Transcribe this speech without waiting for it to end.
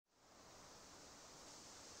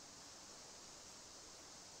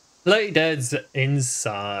Play Dead's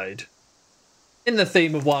Inside. In the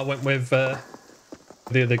theme of what I went with the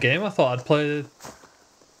other game, I thought I'd play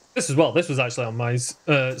this as well. This was actually on my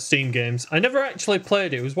Steam games. I never actually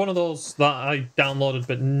played it. It was one of those that I downloaded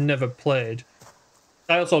but never played.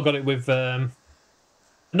 I also got it with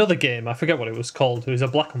another game. I forget what it was called. It was a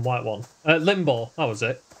black and white one. Limbo, that was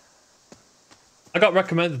it. I got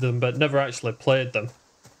recommended them but never actually played them.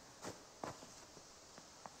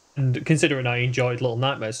 And considering I enjoyed Little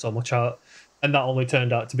Nightmares so much, and that only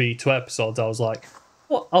turned out to be 2 episodes, I was like,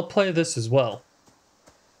 well, I'll play this as well.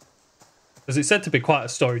 Because it's said to be quite a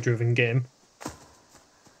story-driven game.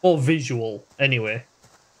 Or visual, anyway.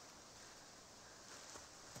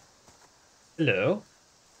 Hello?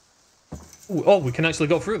 Ooh, oh, we can actually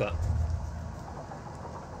go through that.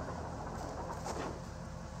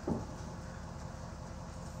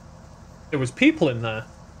 There was people in there.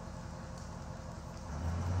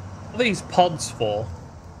 What are these pods for?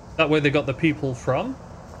 That way they got the people from?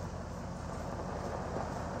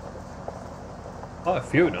 Quite a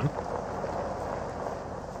few of them.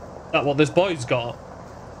 That what this boy's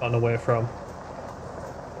gotten away from.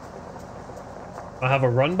 I have a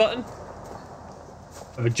run button.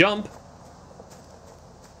 I have a jump.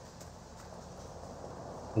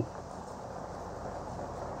 Ooh.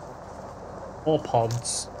 More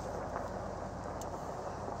pods.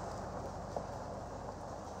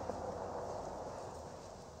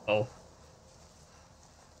 Oh.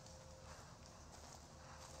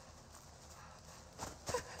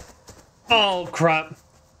 Oh, crap.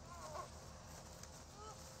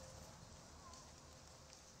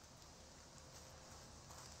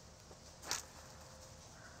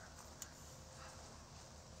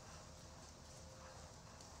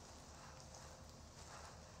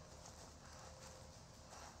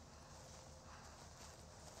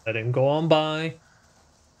 Let him go on by.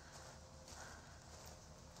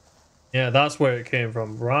 Yeah, that's where it came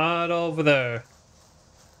from. Right over there.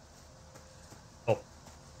 Oh.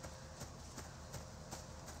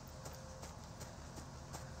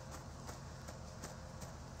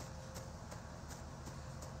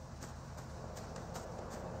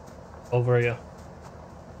 Over here.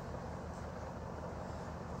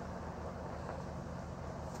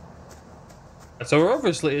 So we're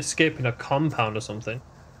obviously escaping a compound or something.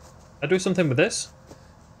 I do something with this?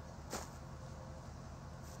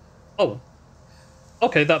 Oh.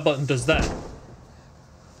 Okay, that button does that.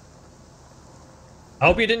 I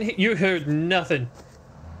hope you didn't you heard nothing.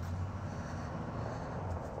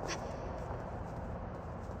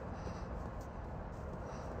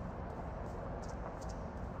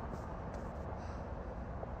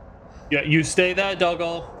 Yeah, you stay there,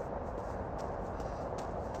 doggo.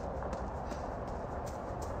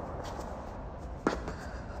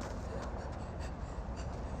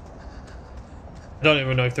 I don't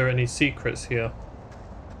even know if there are any secrets here.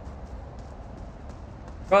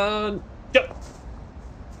 Run! Yep!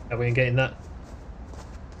 Yeah, we ain't getting that.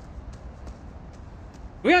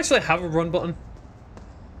 Do we actually have a run button?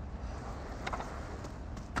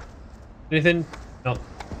 Anything? No.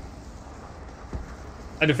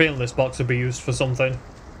 I had a feeling this box would be used for something.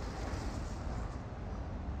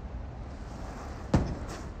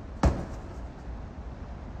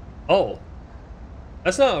 Oh.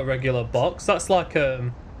 That's not a regular box. That's like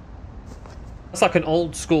an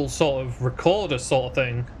old school sort of recorder sort of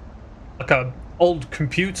thing. Like a old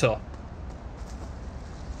computer.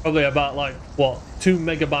 Probably about like, what, 2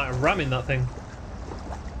 megabyte of RAM in that thing.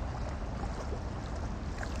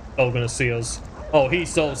 Oh, gonna see us. Oh, he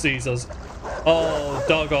so sees us. Oh,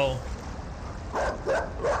 doggo.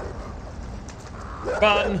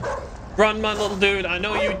 Run! Run, my little dude. I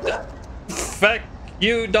know you... Feck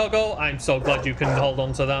you, doggo. I'm so glad you can hold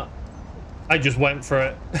on to that. I just went for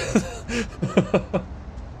it.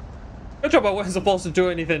 Good job I wasn't supposed to do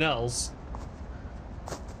anything else.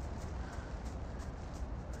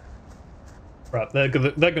 Right, they're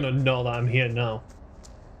gonna know that I'm here now.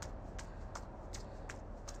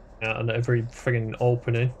 Yeah, and every friggin'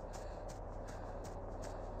 opening.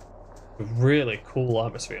 Really cool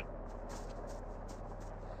atmosphere.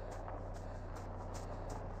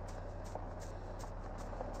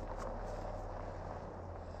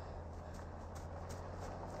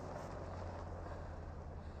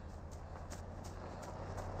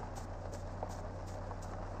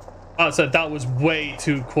 I said that was way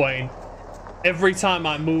too quaint. Every time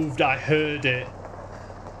I moved, I heard it.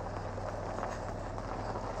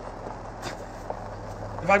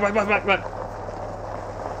 Back.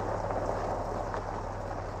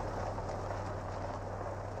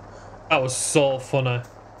 That was so funny.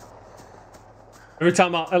 Every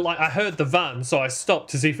time I heard the van, so I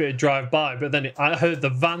stopped to see if it'd drive by, but then I heard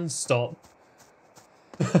the van stop.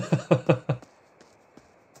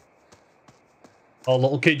 Oh,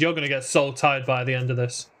 little kid, you're going to get so tired by the end of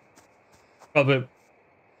this. Probably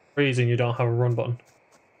reason you don't have a run button.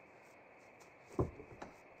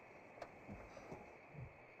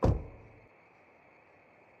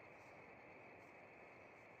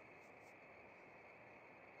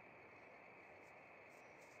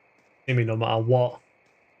 See me no matter what.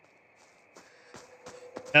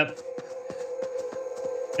 Yep.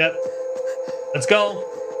 Yep. Let's go.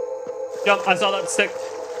 Jump. I saw that stick.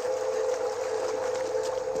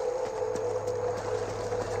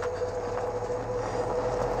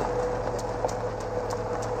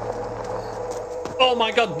 Oh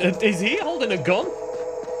my god, is he holding a gun?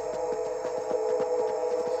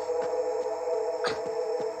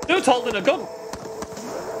 Dude's holding a gun.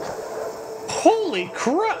 Holy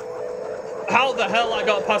crap. How the hell I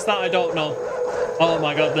got past that, I don't know. Oh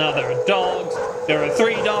my god, now there are dogs. There are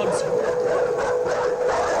 3 dogs.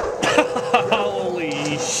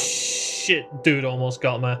 Holy shit, dude almost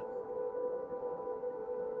got me.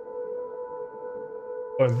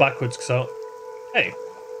 Going backwards, so. Hey,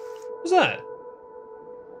 what's that?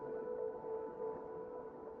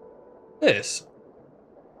 This.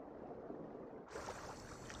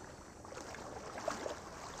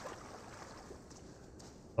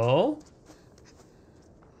 Oh.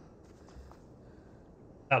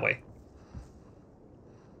 That way.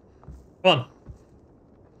 Come on.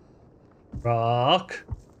 Rock.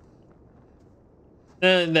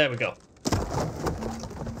 And there we go.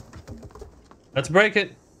 Let's break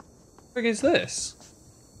it. What is this?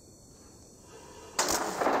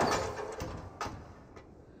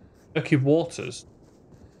 Murky waters.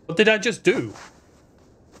 What did I just do?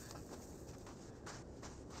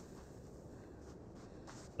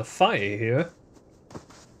 The fire here.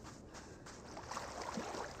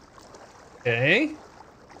 Okay.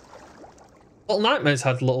 Little Nightmares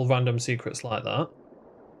had little random secrets like that.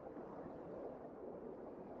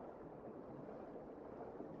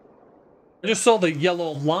 I just saw the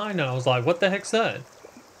yellow line and I was like, what the heck's that? It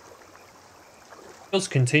does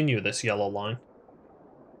continue, this yellow line.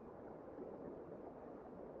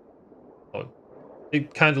 Oh,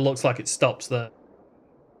 it kind of looks like it stops there.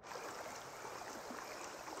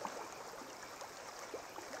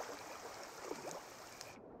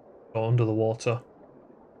 Go under the water.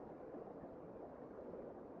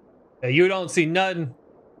 Yeah, you don't see nothing.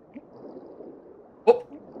 Oh,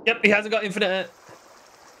 yep, he hasn't got infinite air.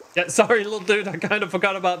 Yeah, sorry, little dude, I kind of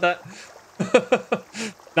forgot about that.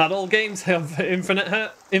 Not all games have infinite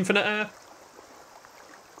air.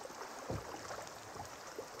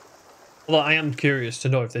 Although I am curious to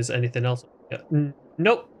know if there's anything else. Yeah.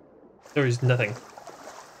 Nope, there is nothing.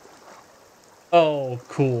 Oh,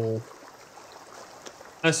 cool.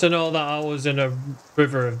 Nice to know that I was in a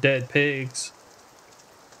river of dead pigs.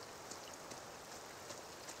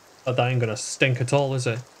 But that ain't gonna stink at all, is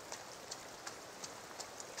it?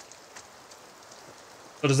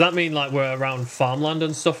 So does that mean like we're around farmland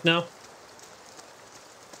and stuff now?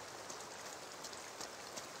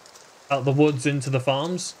 Out the woods into the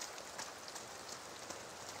farms?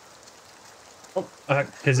 Oh,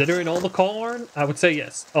 considering all the corn, I would say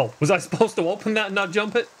yes. Oh, was I supposed to open that and not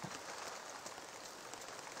jump it?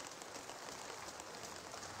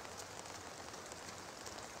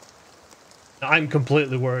 I'm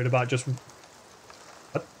completely worried about just...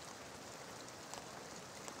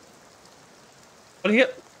 What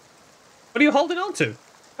are you holding on to?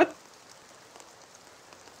 What?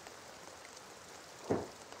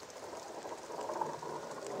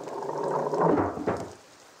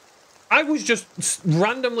 I was just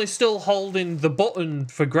randomly still holding the button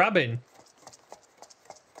for grabbing.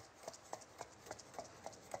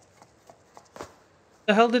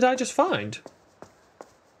 The hell did I just find?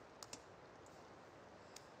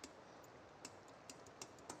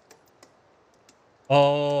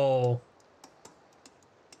 Oh.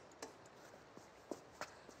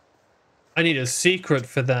 I need a secret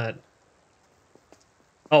for that.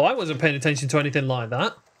 Oh, I wasn't paying attention to anything like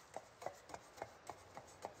that.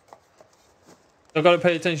 I've got to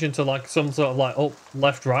pay attention to like some sort of like, oh,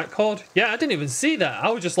 left, right chord. Yeah, I didn't even see that.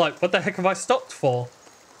 I was just like, what the heck have I stopped for?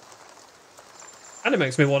 And it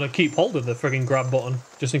makes me want to keep hold of the frigging grab button,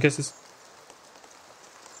 just in case it's...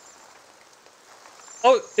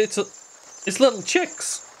 Oh, it's little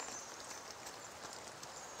chicks.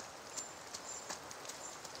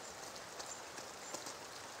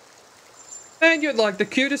 Man, you're like the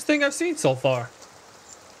cutest thing I've seen so far.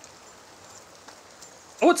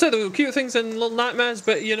 I would say there were cute things in Little Nightmares,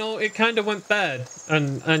 but you know, it kind of went bad.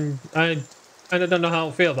 And I And I don't know how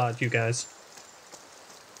I feel about you guys.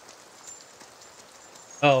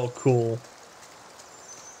 Oh, cool.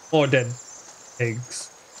 More dead pigs.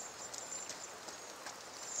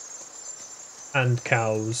 And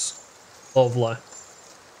cows. Lovely.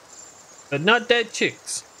 But not dead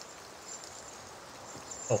chicks.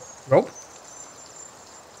 Oh, rope?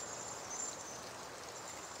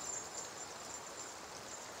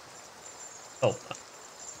 Oh,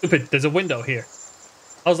 stupid. There's a window here.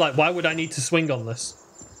 I was like, why would I need to swing on this?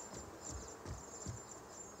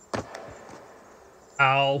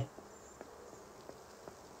 Ow.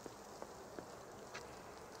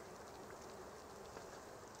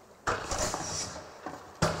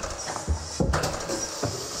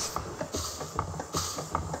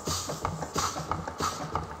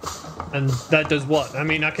 And that does what? I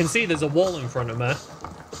mean, I can see there's a wall in front of me.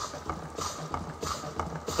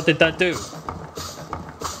 What did that do?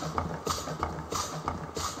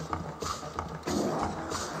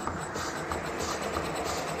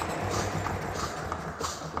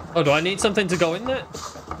 Oh, do I need something to go in there?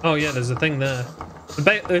 Oh yeah, there's a thing there.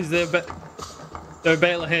 Is there a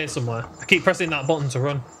baler here somewhere? I keep pressing that button to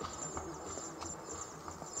run.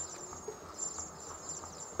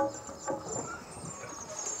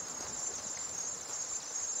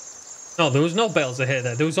 No, there was no bales of hay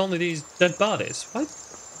there. There was only these dead bodies. What?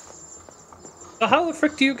 So how the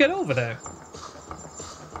frick do you get over there?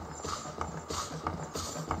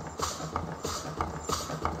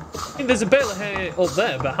 I think there's a bale of hay up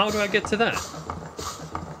there, but how do I get to that?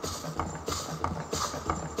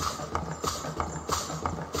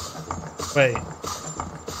 Wait.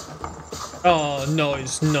 Oh, no,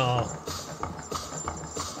 it's not.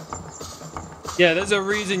 Yeah, there's a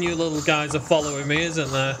reason you little guys are following me,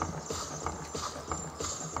 isn't there?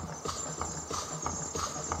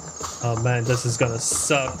 Oh man, this is gonna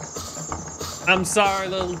suck. I'm sorry,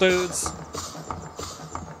 little dudes.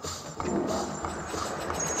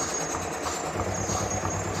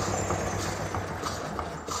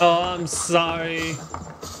 Oh, I'm sorry.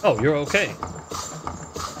 Oh, you're okay.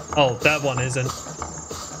 Oh, that one isn't.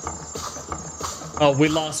 Oh, we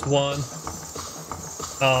lost one.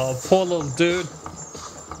 Oh, poor little dude.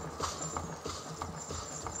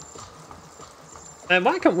 And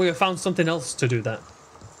why can't we have found something else to do that?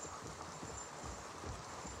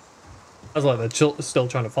 I was like, they're still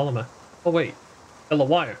trying to follow me. Oh, wait. Yellow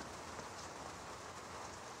wire.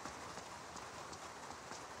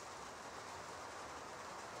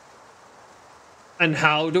 And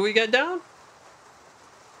how do we get down?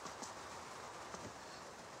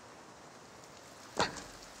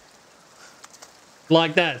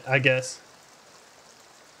 Like that, I guess.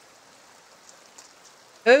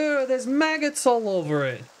 Oh, there's maggots all over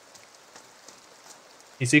it.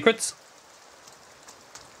 Any secrets?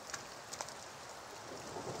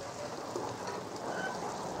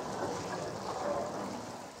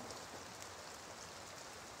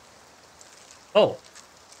 Oh.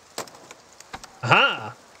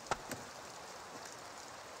 Aha!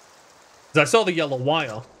 I saw the yellow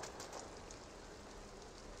wire.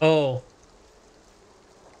 Oh.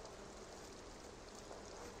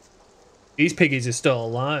 These piggies are still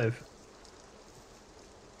alive.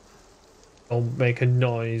 Don't make a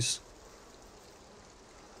noise.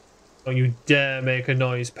 Don't you dare make a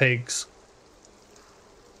noise, pigs.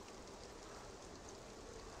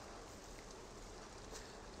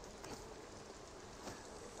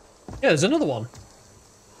 Yeah, there's another one.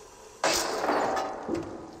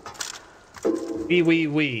 Wee wee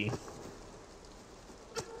wee.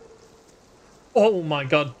 Oh my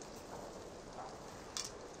god.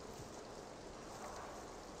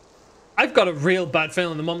 I've got a real bad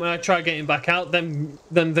feeling the moment I try getting back out, them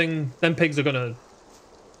pigs are gonna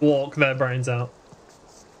walk their brains out.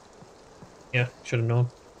 Yeah, should have known.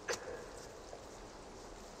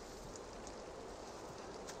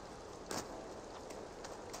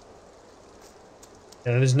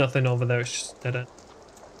 Yeah, there's nothing over there, it's just dead end.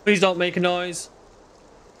 Please don't make a noise.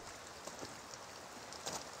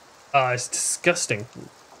 Ah, it's disgusting.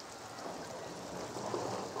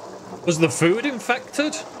 Was the food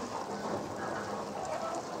infected?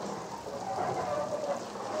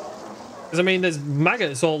 Because, I mean, there's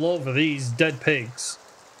maggots all over these dead pigs.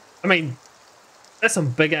 I mean, there's some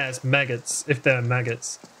big-ass maggots, if they're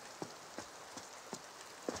maggots.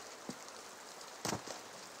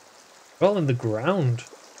 They're all in the ground.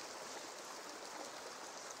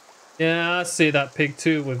 Yeah, I see that pig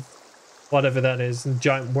too with whatever that is, and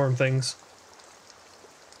giant worm things.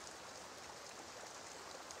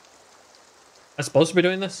 Am I supposed to be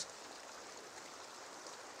doing this?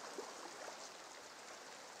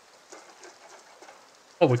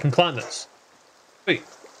 Oh, we can climb this. Sweet.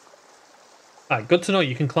 Alright, good to know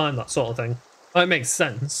you can climb that sort of thing. That makes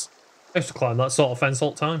sense. I used to climb that sort of fence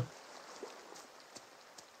all the time.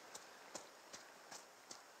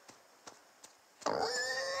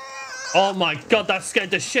 Oh my god, that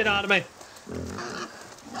scared the shit out of me.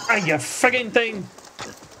 Ah, you friggin' thing.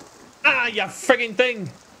 Ah, you friggin' thing.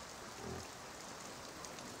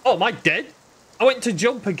 Oh, am I dead? I went to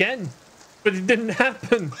jump again, but it didn't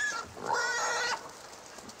happen.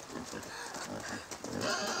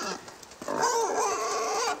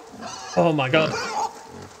 Oh my god.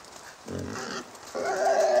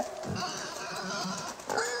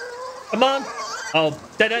 Come on. Oh,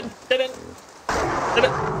 dead end, dead end, dead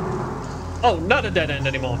end. Oh, not a dead end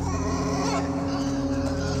anymore.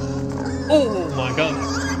 Oh my god.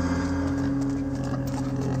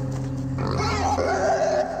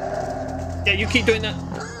 Yeah, you keep doing that.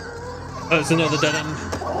 Oh, it's another dead end.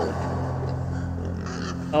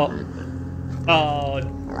 Oh. Oh.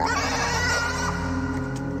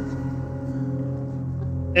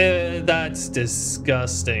 That's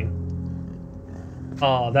disgusting.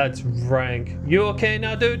 Oh, that's rank. You okay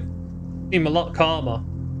now, dude? Seem a lot calmer.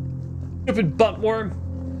 Stupid buttworm.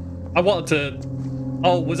 I wanted to...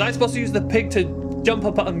 Oh, was I supposed to use the pig to jump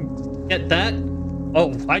up and get that?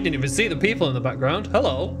 Oh, I didn't even see the people in the background.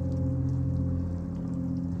 Hello.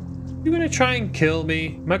 You gonna try and kill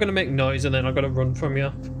me? Am I gonna make noise and then I gotta run from you?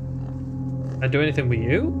 Can I do anything with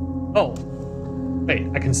you? Oh. Wait,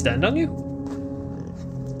 I can stand on you?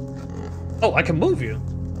 Oh, I can move you.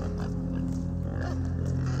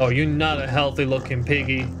 Oh, you're not a healthy looking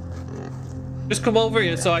piggy. Just come over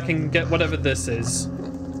here so I can get whatever this is.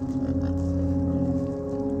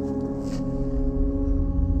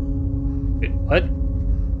 Wait, what?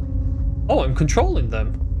 Oh, I'm controlling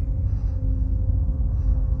them.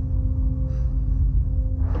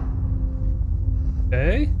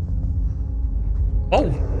 Okay.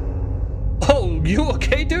 Oh. Oh, you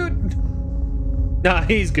okay, dude? Nah,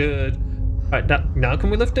 he's good. Alright, now can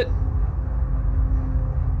we lift it?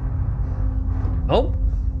 Oh.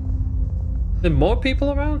 Are there more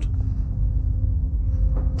people around?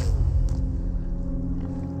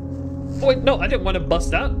 Oh wait, no, I didn't want to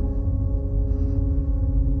bust out.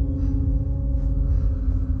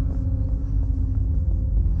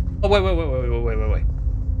 Oh, wait.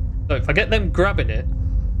 So if I get them grabbing it,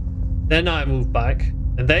 then I move back,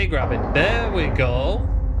 and they grab it. There we go.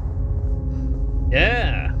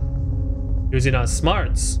 Yeah. Using our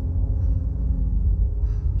smarts.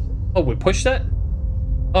 Oh, we push that?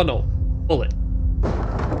 Oh no, pull it.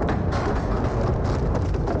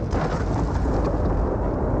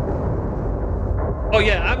 Oh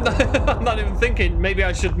yeah, I'm not, I'm not even thinking maybe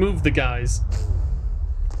I should move the guys.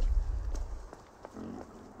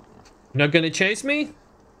 You're not gonna chase me?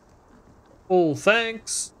 Oh,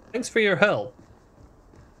 thanks. Thanks for your help.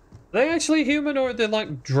 Are they actually human or are they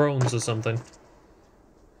like drones or something?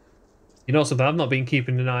 You know something, I've not been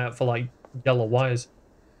keeping an eye out for like yellow wires.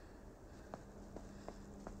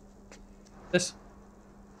 This?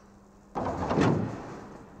 I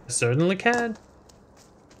certainly can.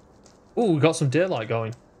 Ooh, we got some daylight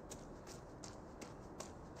going.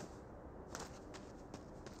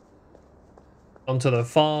 Onto the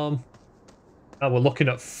farm. Now we're looking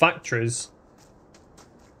at factories.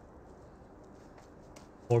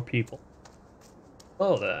 More people.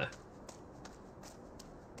 Oh, there.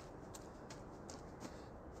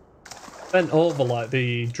 Bent over like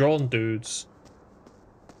the drone dudes.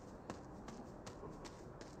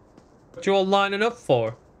 What you all lining up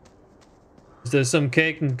for? Is there some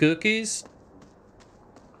cake and cookies?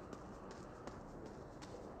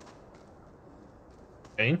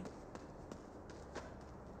 Okay.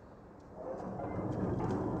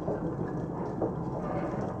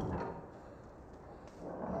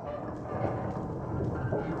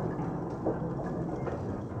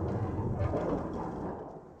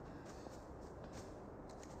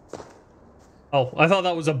 Oh, I thought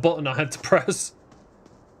that was a button I had to press.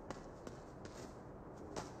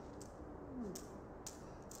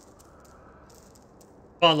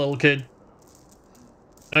 Come on, little kid.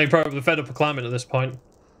 Now you're probably fed up of climbing at this point.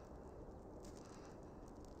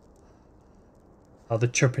 Oh, the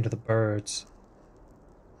chirping of the birds.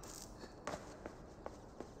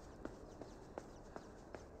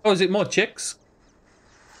 Oh, is it more chicks?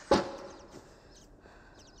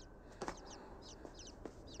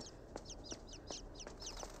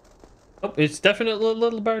 Oh, it's definitely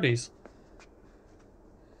little birdies.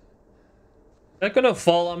 They're gonna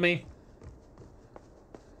fall on me.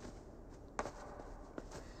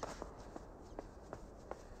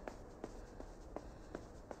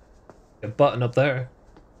 A button up there.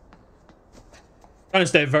 Trying to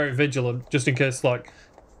stay very vigilant just in case like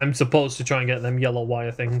I'm supposed to try and get them yellow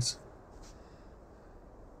wire things.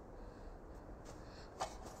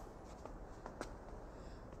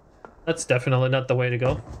 That's definitely not the way to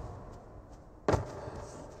go.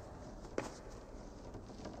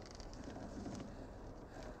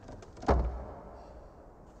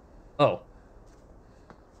 Oh.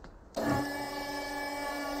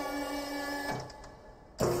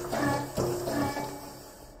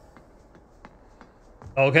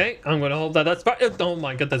 Okay, I'm gonna hold that. That's fine. Oh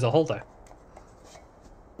my god, there's a hole there.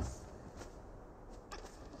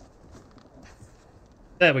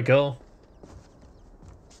 There we go.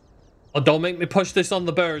 Oh, don't make me push this on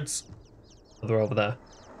the birds. Oh, they're over there.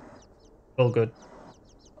 All good.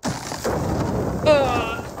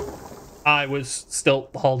 I was still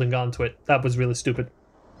holding on to it. That was really stupid.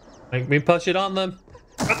 Make me push it on them.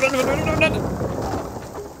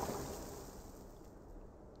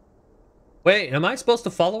 Wait, am I supposed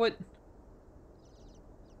to follow it?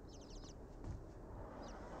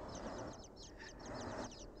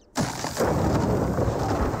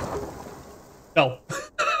 No.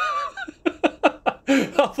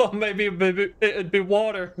 I thought maybe it'd be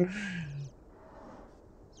water.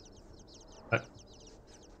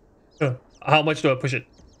 How much do I push it?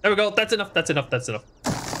 There we go. That's enough. That's enough. That's enough.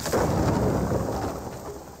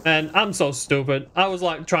 And I'm so stupid. I was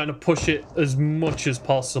like trying to push it as much as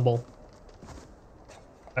possible.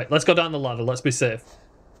 Right, let's go down the ladder. Let's be safe.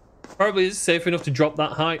 Probably is safe enough to drop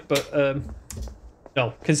that height, but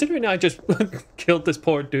no. Considering I just killed this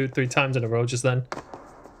poor dude 3 times in a row just then.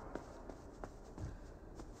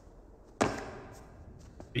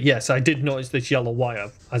 Yes, I did notice this yellow wire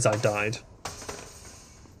as I died.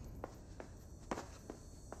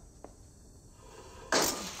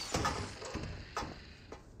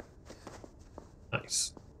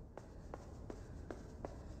 Nice.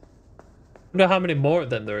 I wonder how many more of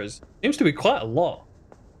them there is. Seems to be quite a lot.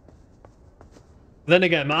 Then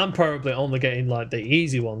again, I'm probably only getting like the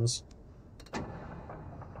easy ones.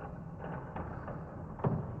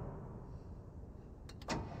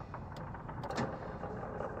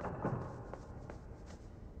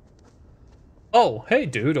 Oh, hey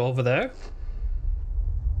dude, over there.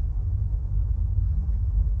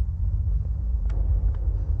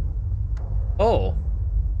 Oh.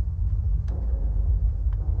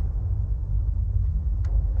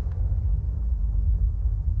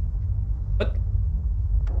 What?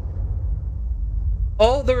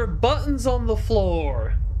 Oh, there are buttons on the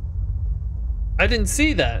floor. I didn't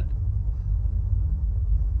see that.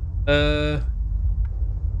 I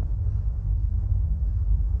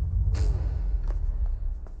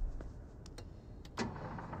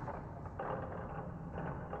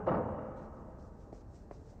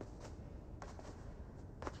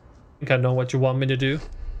think I know what you want me to do.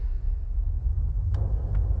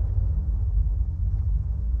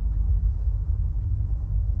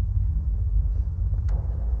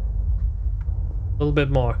 A little bit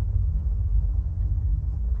more.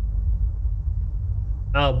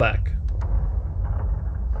 Now back.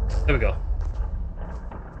 There we go.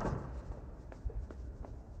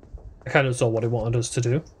 I kind of saw what he wanted us to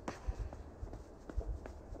do.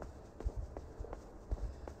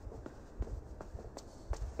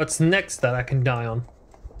 What's next that I can die on?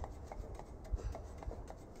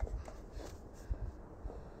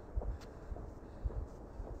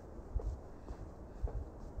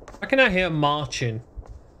 Why can I hear marching?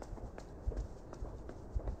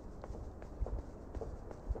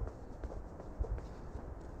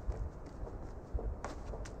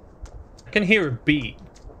 I can hear a beat.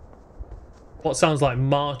 What sounds like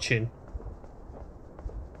marching?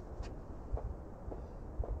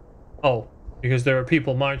 Oh. Because there are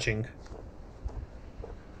people marching.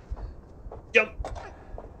 Jump!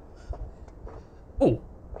 Oh,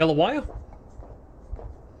 yellow wire?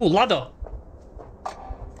 Oh, ladder!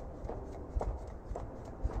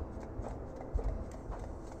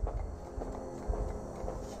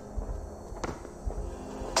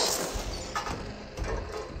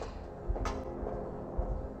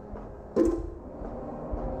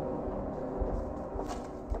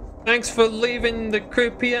 Thanks for leaving the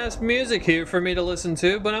creepy ass music here for me to listen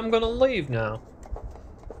to, but I'm gonna leave now.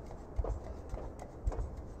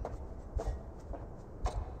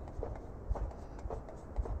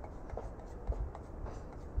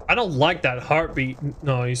 I don't like that heartbeat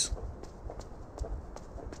noise.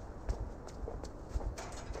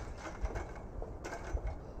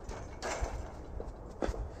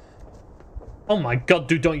 Oh my god,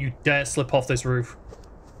 dude, don't you dare slip off this roof.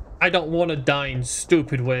 I don't want to die in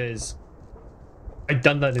stupid ways. I've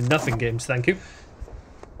done that enough in games, thank you.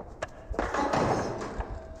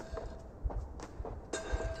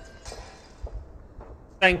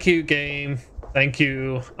 Thank you, game. Thank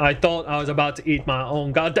you. I thought I was about to eat my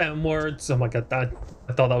own goddamn words. Oh my god, I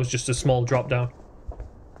thought that was just a small drop down.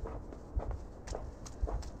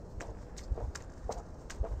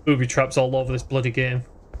 Booby traps all over this bloody game.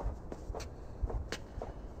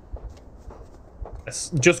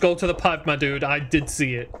 Yes, just go to the pipe, my dude. I did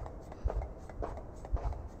see it.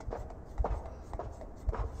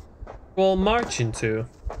 We'll march into.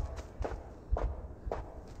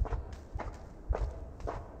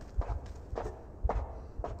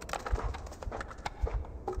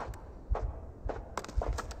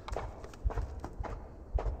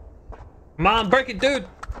 Come on, break it, dude.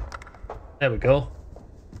 There we go.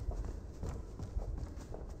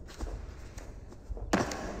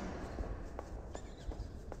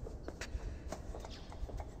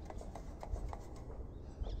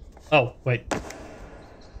 Oh, wait.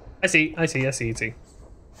 I see.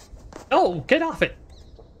 Oh, get off it.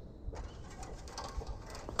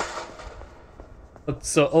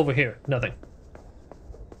 What's over here? Nothing.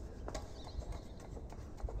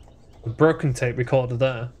 A broken tape recorder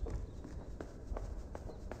there.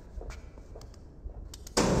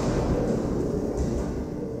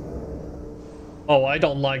 Oh, I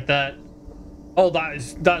don't like that. Oh,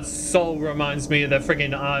 that so reminds me of the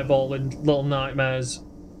friggin' eyeball in Little Nightmares.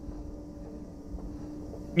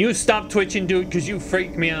 You stop twitching, dude, because you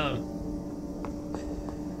freak me out.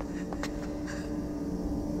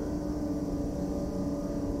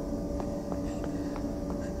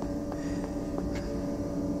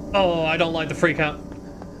 Oh, I don't like the freak out.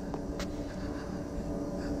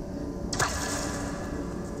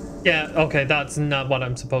 Yeah, okay, that's not what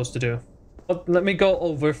I'm supposed to do. But let me go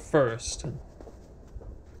over first.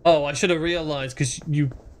 Oh, I should have realized because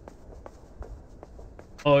you...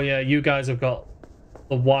 Oh yeah, you guys have got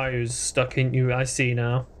the wires stuck in you. I see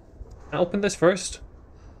now. Can I open this first?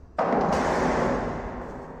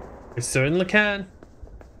 We certainly can.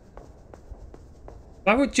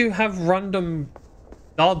 Why would you have random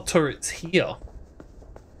guard turrets here?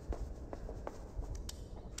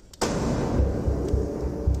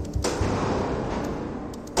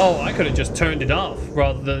 Oh, I could have just turned it off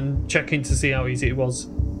rather than checking to see how easy it was.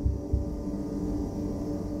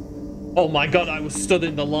 Oh my god, I was stood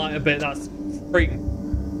in the light a bit. That's freaking...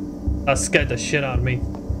 That scared the shit out of me.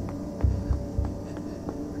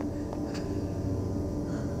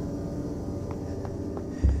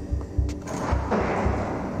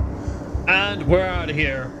 And we're out of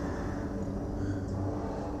here.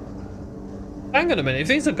 Hang on a minute, if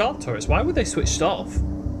these are guard turrets, why were they switched off?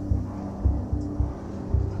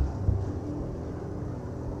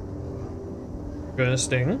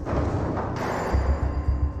 Interesting.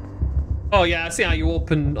 Oh yeah, I see how you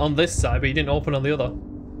open on this side, but you didn't open on the other.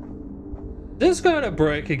 This is going to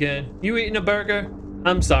break again. You eating a burger?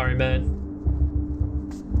 I'm sorry, man.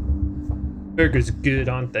 Burgers good,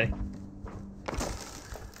 aren't they?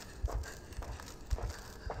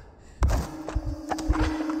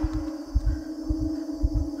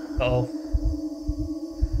 Uh-oh.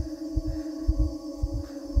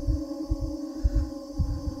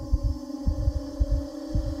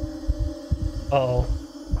 Uh-oh.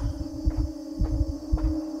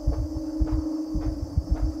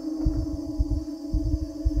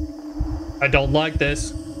 I don't like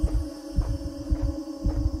this.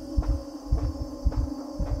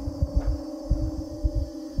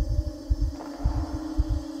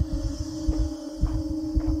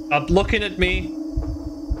 Stop looking at me.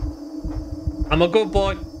 I'm a good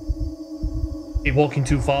boy. You're walking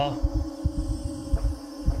too far.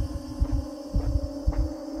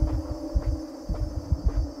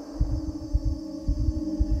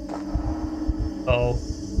 Oh.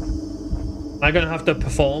 Am I gonna have to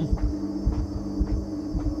perform?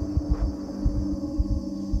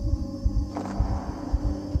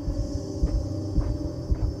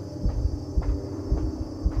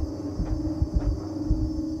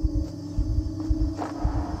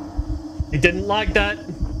 It didn't like that.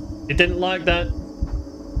 It didn't like that.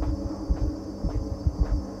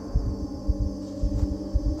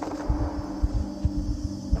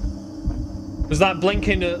 Was that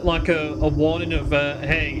blinking like a warning of,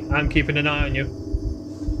 hey, I'm keeping an eye on you?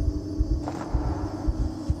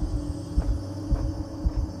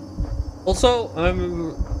 Also,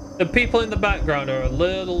 the people in the background are a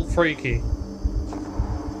little freaky.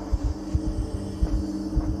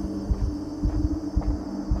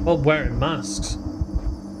 All wearing masks.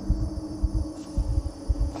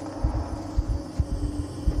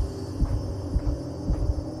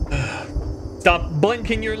 Stop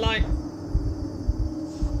blinking your light.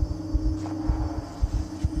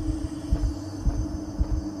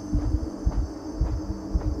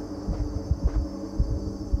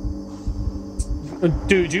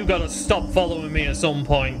 Dude, you gotta stop following me at some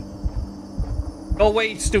point. Go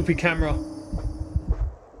away, stupid camera.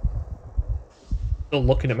 Still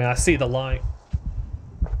looking at me. I see the light.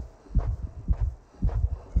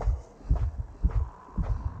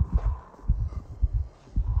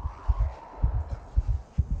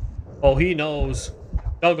 Oh, he knows.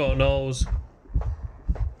 Doggo knows.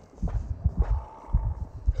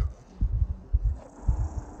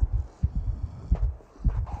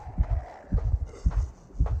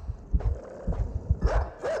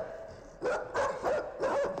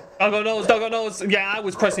 Doggo knows, Doggo knows. Yeah, I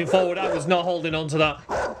was pressing forward. I was not holding on to that.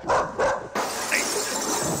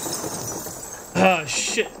 Ah,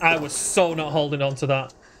 shit. I was so not holding on to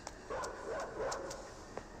that.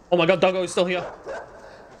 Oh my god, Doggo is still here.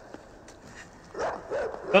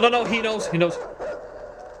 No, no, no, he knows. He knows.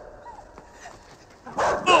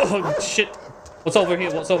 Oh, shit. What's over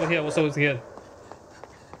here? What's over here? What's over here?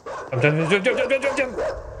 Jump, jump, jump, jump, jump, jump, jump.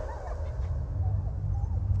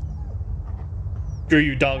 Screw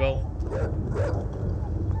you, Doggo.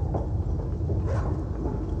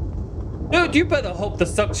 Dude, you better hope the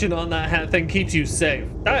suction on that hat thing keeps you safe.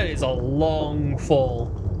 That is a long fall.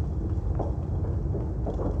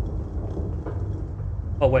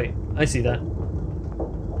 Oh, wait. I see that.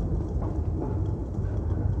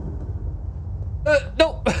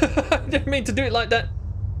 No! I didn't mean to do it like that.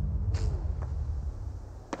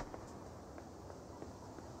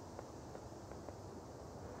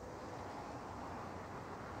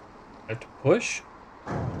 I have to push?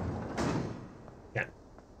 Yeah.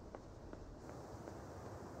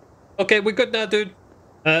 Okay, we're good now, dude.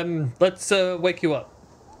 Let's wake you up.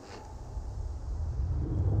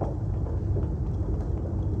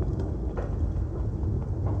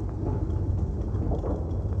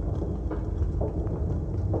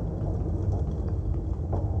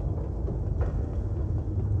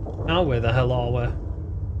 Now where the hell are we?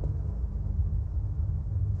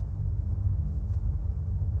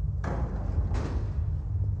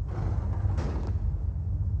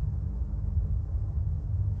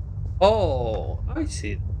 Oh, I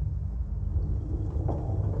see.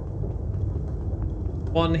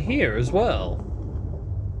 One here as well.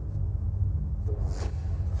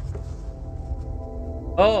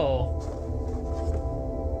 Oh.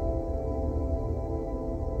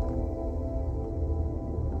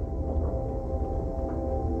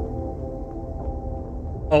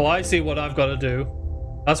 Oh, I see what I've got to do.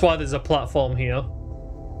 That's why there's a platform here.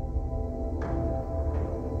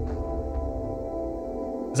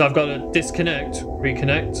 Because I've got to disconnect,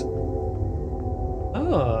 reconnect.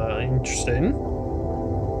 Ah, interesting.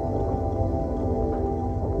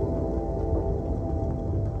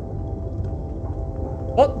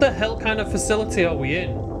 What the hell kind of facility are we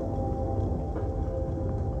in?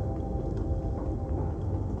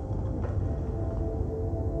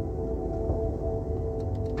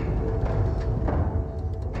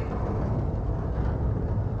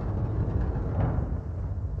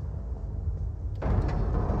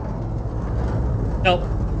 Nope.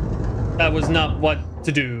 That was not what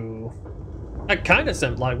to do. That kind of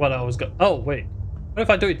seemed like what I was going. Oh, wait. What if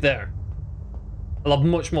I do it there? I'll have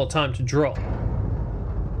much more time to drop.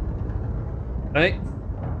 Right?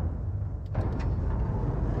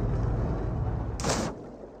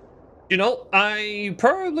 You know, I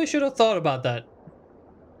probably should have thought about that.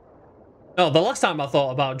 No, the last time I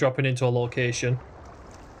thought about dropping into a location,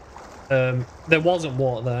 there wasn't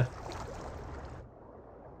water there.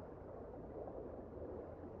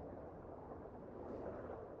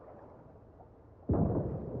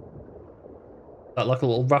 Like a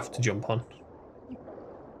little raft to jump on.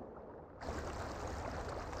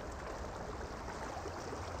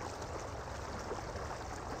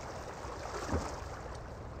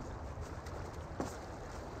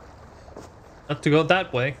 Have to go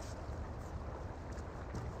that way.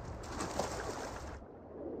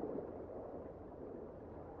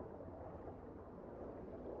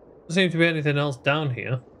 Doesn't seem to be anything else down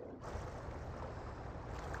here.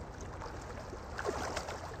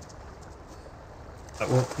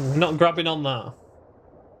 We're not grabbing on that.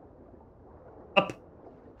 Up.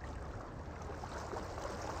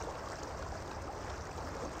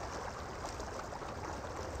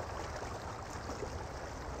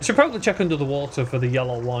 I should probably check under the water for the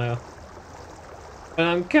yellow wire. And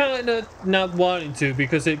I'm kind of not wanting to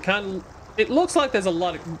because it looks like there's a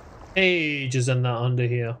lot of cages in that under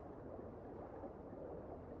here.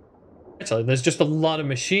 Actually, there's just a lot of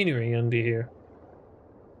machinery under here.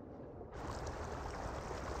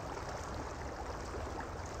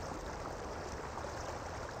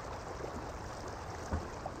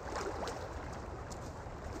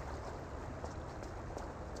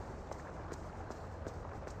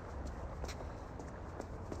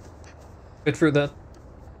 Get through that.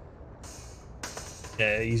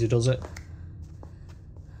 Yeah, easy does it.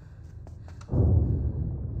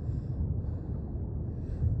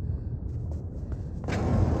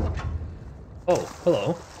 Oh,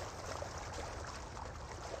 hello.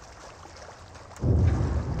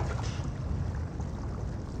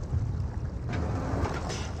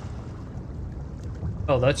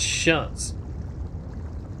 Oh, that's shots.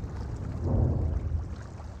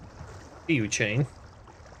 You chain.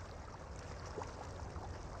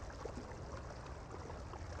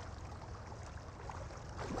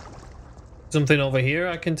 Something over here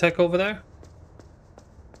I can take over there?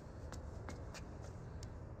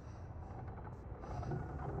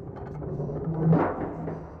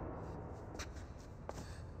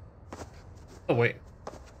 Oh wait.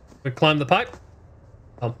 We climb the pipe?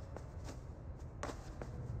 Oh.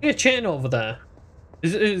 A chain over there.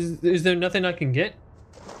 Is there nothing I can get?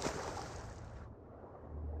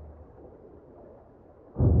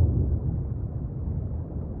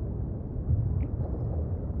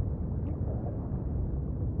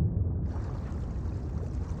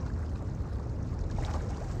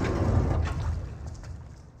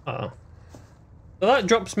 Uh-oh. So that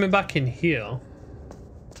drops me back in here.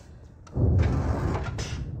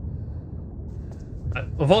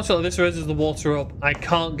 Unfortunately, this raises the water up. I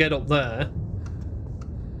can't get up there.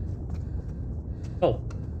 Oh.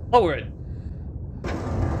 Lower it.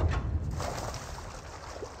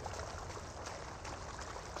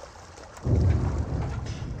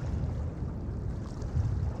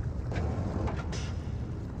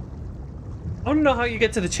 I don't know how you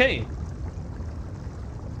get to the chain.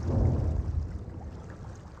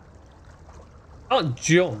 I can't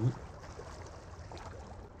jump.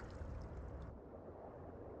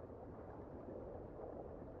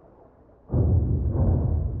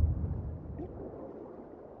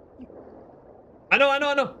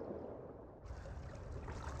 I know.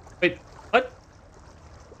 Wait, what?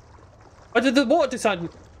 What did the water decide?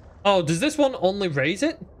 Oh, does this one only raise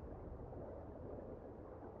it?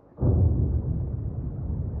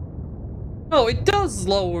 Oh, it does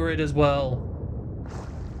lower it as well.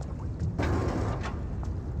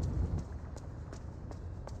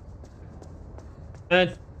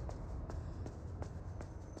 Man.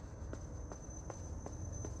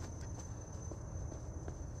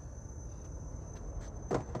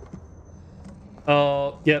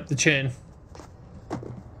 Oh, yep, the chain.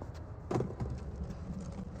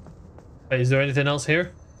 Wait, is there anything else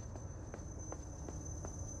here?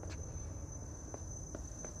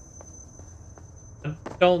 I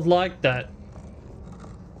don't like that.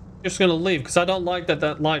 Just gonna leave because I don't like that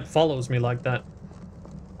that light follows me like that.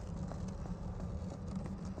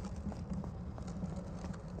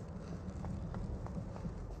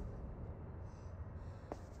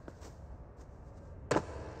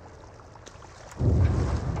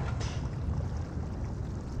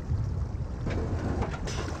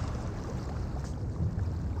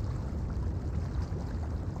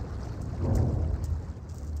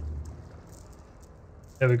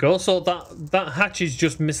 There we go. So that hatch is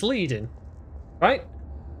just misleading, right?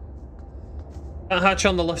 That hatch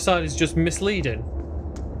on the left side is just misleading.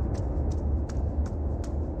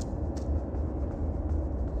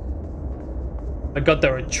 My God,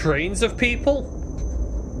 there are trains of people.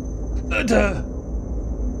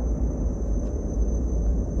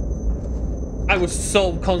 I was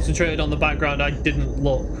so concentrated on the background, I didn't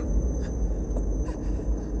look.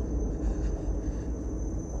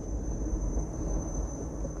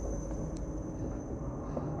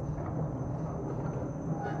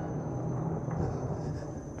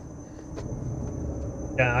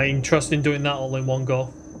 Yeah, I ain't trusting doing that all in one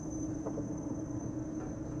go.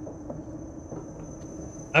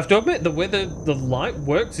 I have to admit, the way the light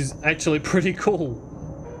works is actually pretty cool.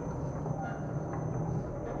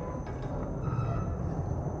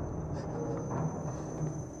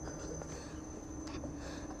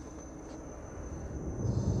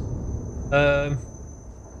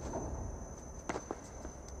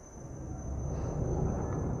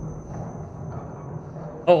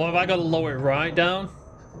 Oh, have I got to lower it right down?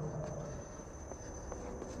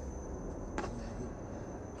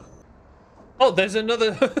 Oh, there's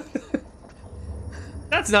another...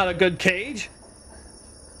 That's not a good cage.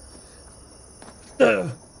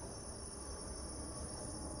 Ugh.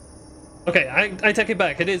 Okay, I take it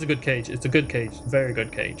back. It is a good cage. It's a good cage. Very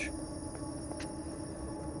good cage.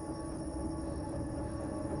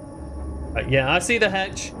 Yeah, I see the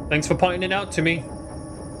hatch. Thanks for pointing it out to me.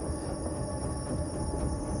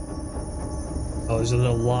 Oh, there's a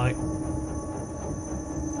little light.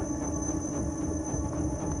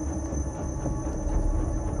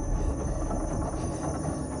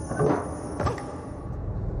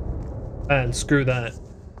 And screw that.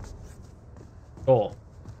 Oh.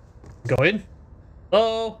 Go in?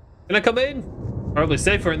 Hello? Can I come in? Probably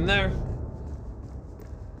safer in there.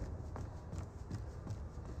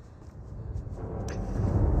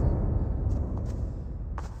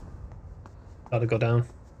 Gotta go down.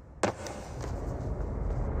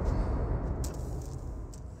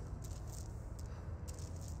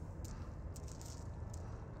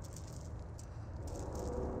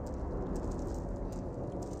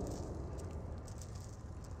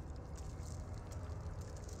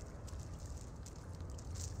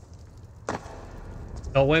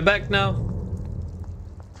 No way back now.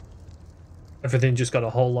 Everything just got a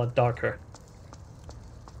whole lot darker.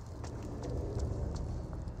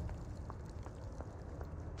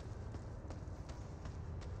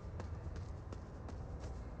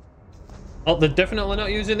 Oh, they're definitely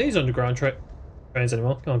not using these underground trains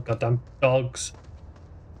anymore. Oh, goddamn dogs.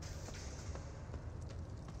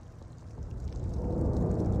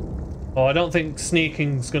 Oh, I don't think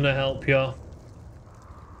sneaking's gonna help you.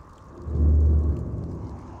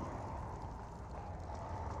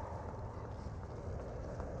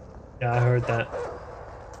 Yeah, I heard that.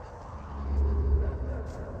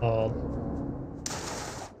 Oh.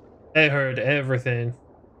 I heard everything.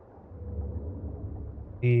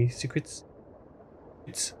 The secrets?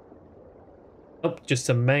 Nope, just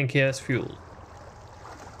some manky ass fuel.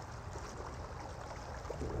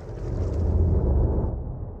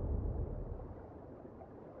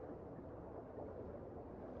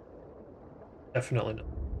 Definitely not.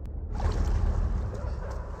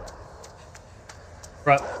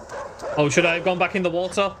 Right. Oh, should I have gone back in the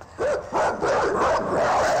water?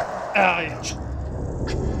 I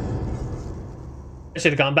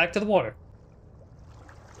should have gone back to the water.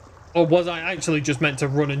 Or was I actually just meant to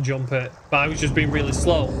run and jump it? But I was just being really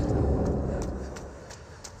slow.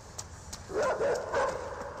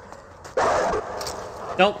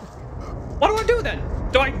 Nope. What do I do then?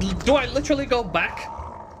 Do I literally go back?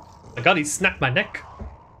 Oh my god, he snapped my neck.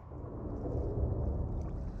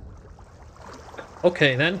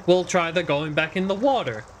 Okay then, we'll try the going back in the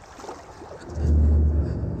water.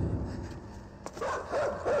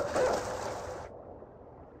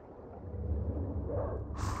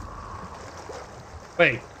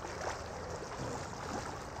 Wait.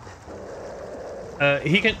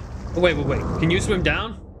 He can... Wait. Can you swim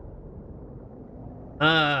down?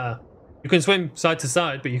 Ah. You can swim side to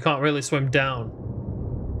side, but you can't really swim down.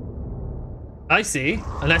 I see.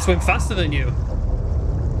 And I swim faster than you.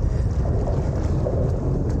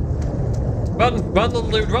 Run, little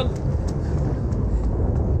dude, run.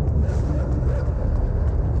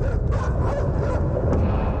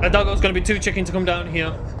 That doggo's gonna be too chicken to come down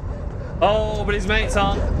here. Oh, but his mate's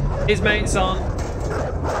on. His mate's on.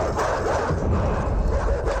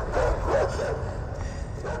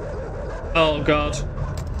 Oh god.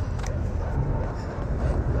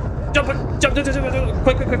 Jump,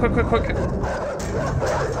 quick.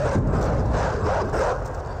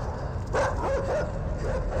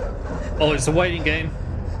 Oh, it's a waiting game.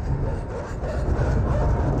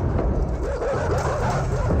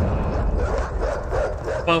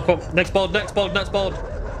 Come on. Next board.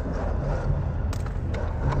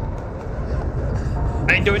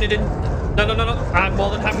 I ain't doing it in... No. I'm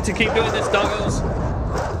more than happy to keep doing this, doggos.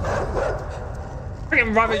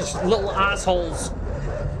 Freaking ravaged little assholes.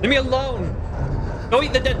 Leave me alone. Go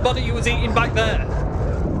eat the dead body you was eating back there.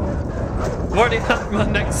 I've already had my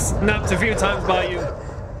neck snapped a few times by you.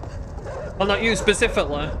 Well, not you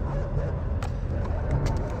specifically. Is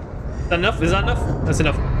that enough? That's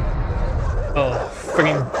enough. Oh,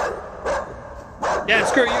 freaking... Yeah,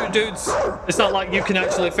 screw you, dudes. It's not like you can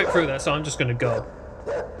actually fit through there, so I'm just gonna go.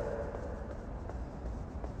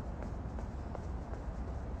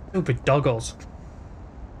 Stupid doggos.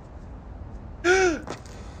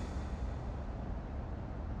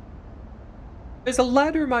 There's a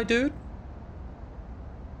ladder, my dude.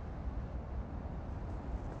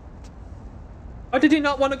 Why did he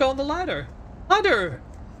not want to go on the ladder? Ladder!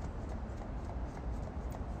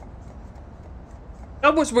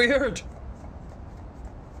 That was weird.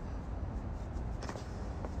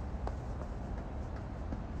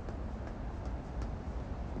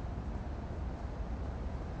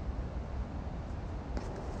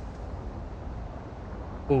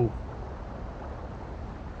 Ooh.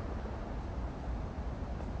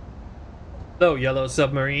 Hello, Yellow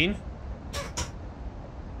Submarine.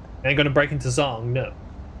 Ain't gonna break into song, no.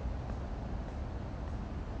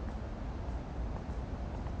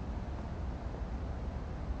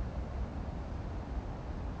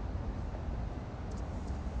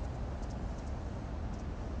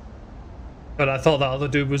 But I thought that other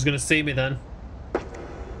dude was gonna see me then.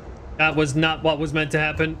 That was not what was meant to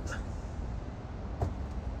happen.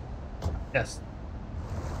 Yes.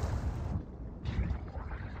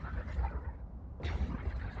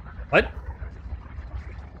 What?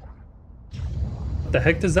 What the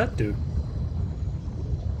heck does that do?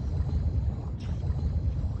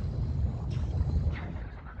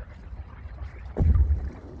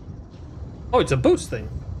 Oh, it's a boost thing.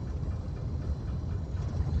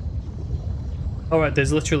 Alright,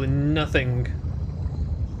 there's literally nothing.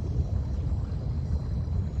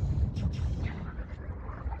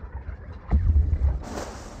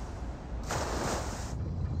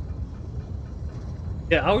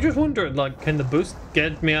 Yeah, I was just wondering, like, can the boost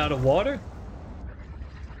get me out of water?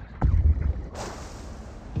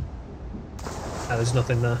 Ah, there's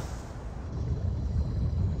nothing there.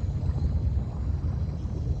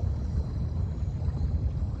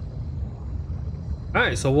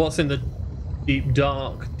 Alright, so what's in the deep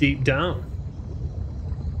dark, deep down?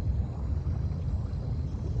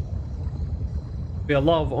 Be a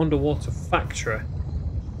lot of underwater factory.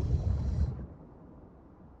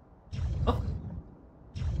 Oh.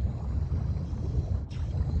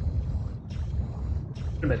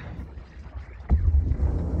 Wait a minute.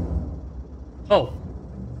 Oh,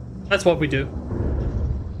 that's what we do.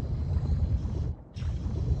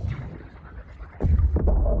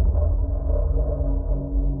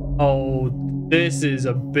 Oh, this is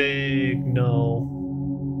a big no.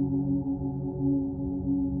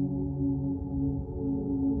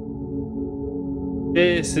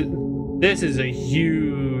 This is a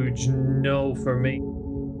huge no for me.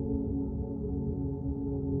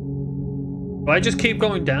 Do I just keep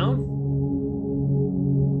going down?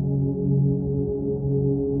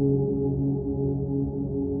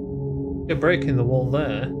 You're breaking the wall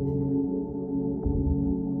there.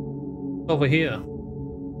 Over here.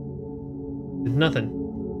 There's nothing.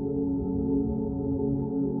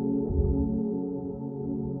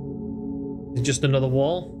 Is it just another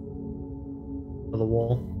wall? Another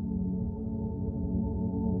wall.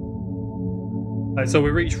 Alright, so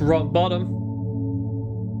we reached rock bottom.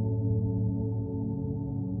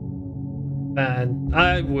 And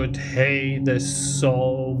I would hate this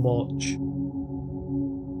so much.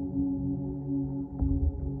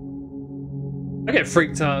 I get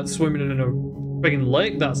freaked out swimming in a friggin'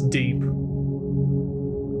 lake that's deep.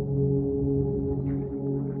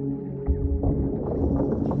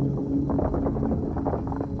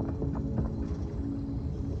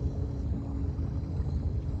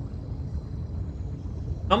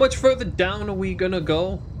 How much further down are we gonna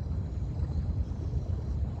go?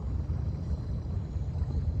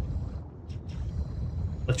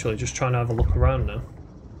 Literally just trying to have a look around now.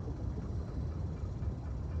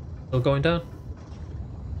 Still going down?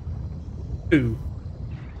 Ooh.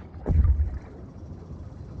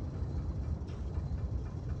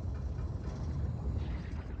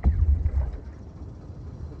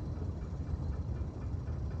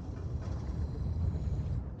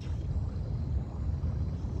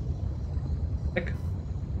 Heck.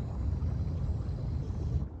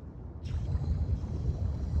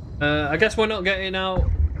 I guess we're not getting out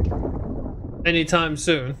anytime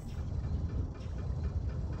soon.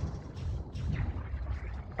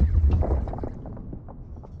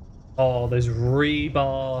 Oh, there's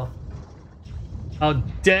rebar. How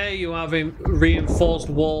dare you have reinforced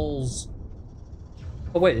walls?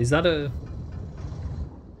 Oh wait, is that a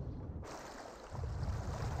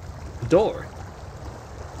door?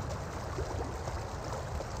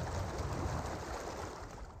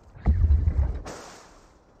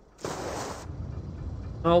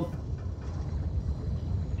 Oh.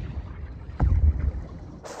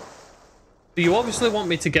 You obviously want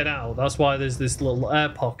me to get out. That's why there's this little air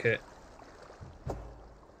pocket.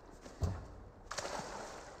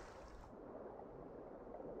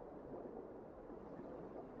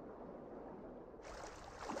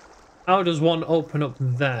 How does one open up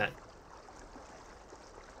that?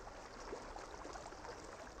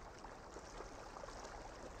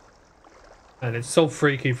 And it's so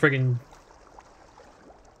freaky, friggin'.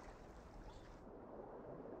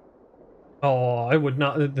 Oh, I would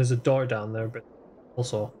not. There's a door down there, but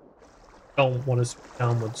also don't want to swim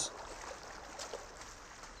downwards.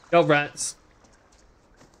 Go, rats.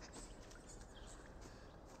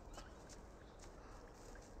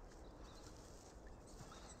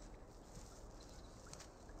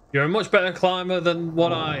 You're a much better climber than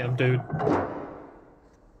what I am, dude.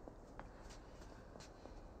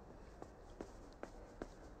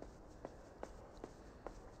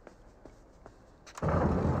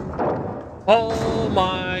 Oh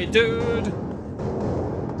my dude.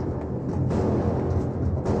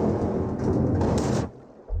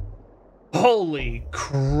 Holy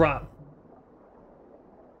crap.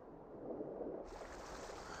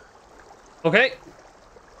 Okay.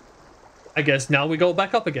 I guess now we go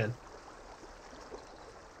back up again.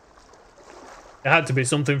 There had to be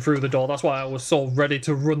something through the door. That's why I was so ready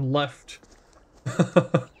to run left.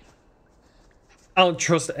 I don't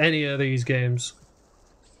trust any of these games.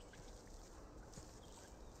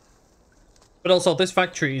 But also, this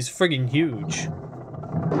factory is friggin' huge.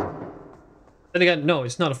 Then again, no,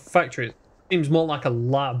 it's not a factory. It seems more like a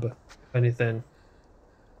lab, if anything.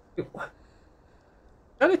 Is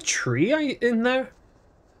that a tree in there?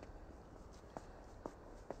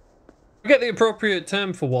 I get the appropriate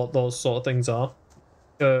term for what those sort of things are.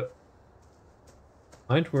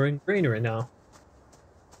 Mind, we're in greenery now.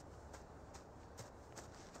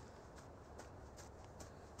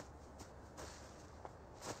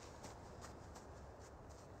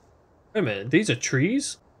 Wait a minute, these are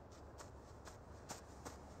trees?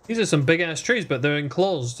 These are some big ass trees, but they're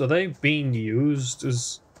enclosed. Are they being used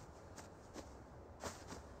as...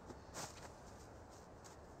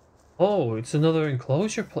 Oh, it's another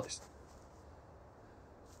enclosure place.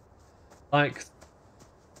 Like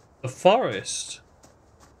the forest.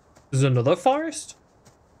 There's another forest?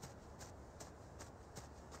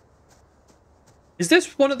 Is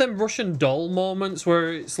this one of them Russian doll moments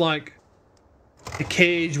where it's like a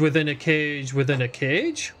cage within a cage within a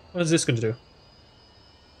cage? What is this going to do?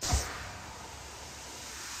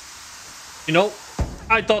 You know,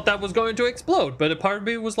 I thought that was going to explode, but a part of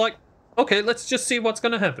me was like, okay, let's just see what's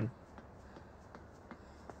going to happen.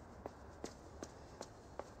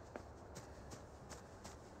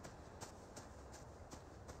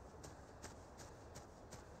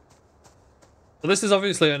 So this is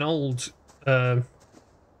obviously an old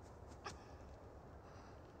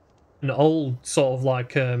sort of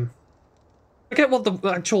like, I forget what the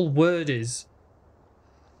actual word is.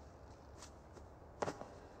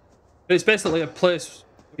 But it's basically a place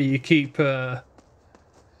where you keep animals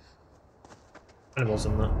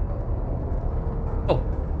in that. Oh.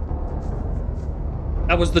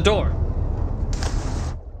 That was the door.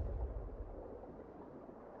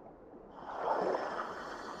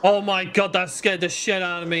 Oh my god, that scared the shit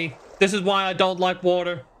out of me. This is why I don't like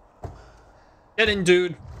water. Get in,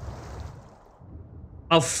 dude.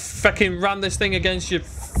 I'll fucking ram this thing against your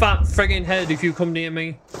fat friggin' head if you come near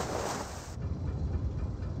me.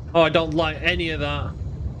 Oh, I don't like any of that.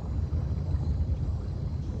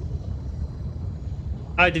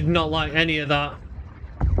 I did not like any of that.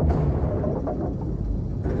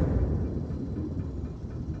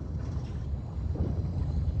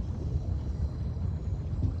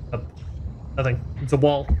 Nothing. It's a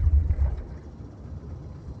wall.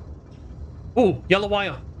 Ooh, yellow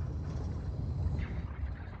wire.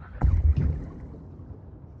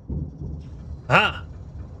 Ah.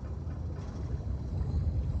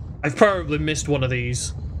 I've probably missed one of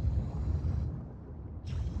these.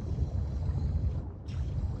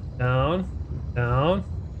 Down. Down.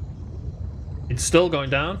 It's still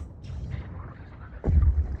going down.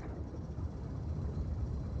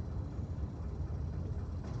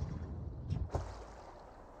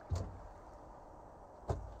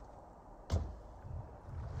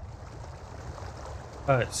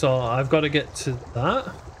 Alright, so I've got to get to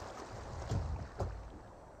that.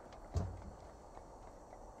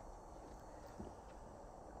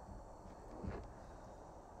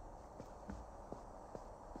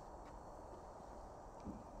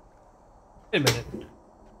 Wait a minute.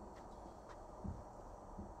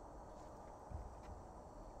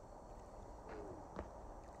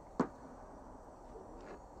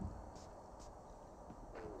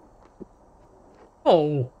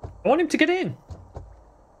 Oh, I want him to get in.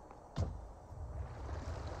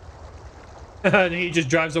 And he just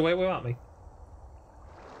drives away without me.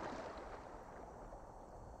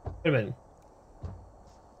 Wait a minute.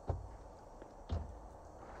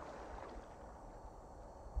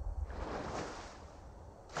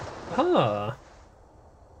 Ah.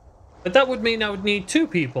 But that would mean I would need 2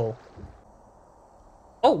 people.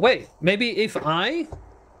 Oh, wait. Maybe if I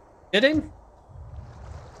get in?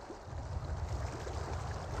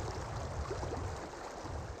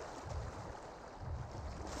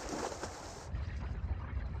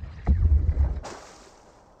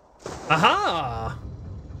 Aha!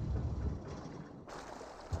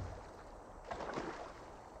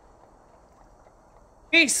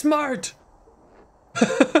 Be smart!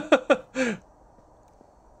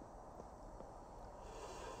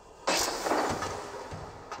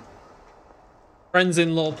 Friends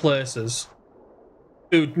in low places.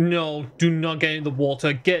 Dude, no, do not get in the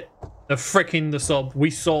water. Get the frickin' the sub. We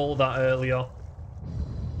saw that earlier.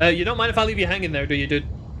 You don't mind if I leave you hanging there, do you, dude?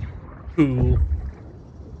 Cool.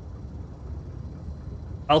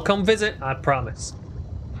 I'll come visit, I promise.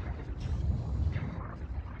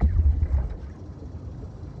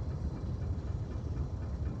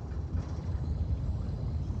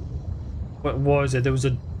 What was it? There was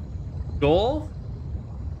a door?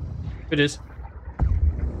 It is.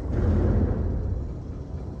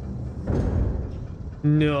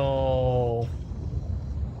 No.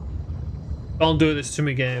 Don't do this to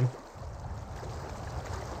me, game.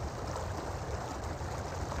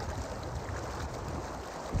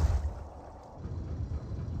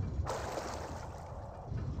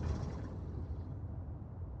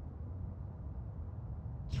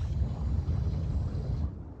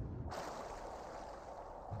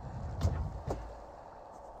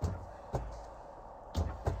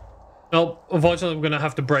 Nope, unfortunately we're gonna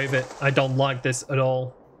have to brave it. I don't like this at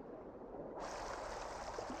all.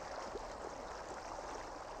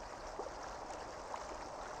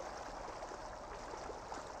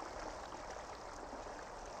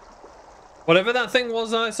 Whatever that thing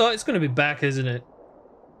was I saw, it's gonna be back, isn't it?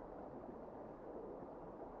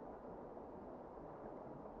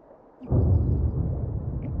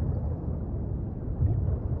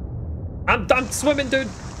 I'm swimming, dude.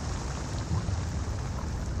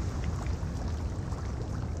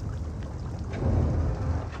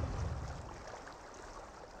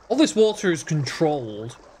 All this water is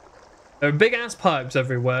controlled. There are big ass pipes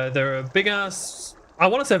everywhere. There are big ass... I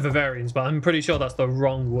want to say Vivarians, but I'm pretty sure that's the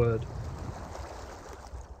wrong word.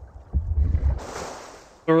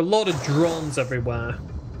 There are a lot of drones everywhere.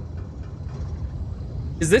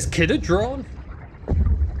 Is this kid a drone?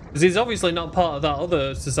 Because he's obviously not part of that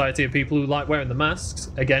other society of people who like wearing the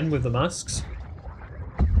masks. Again, with the masks.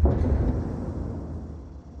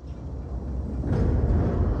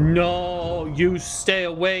 No, you stay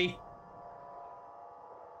away.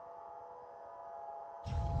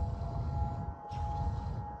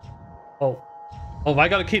 Oh. Oh, have I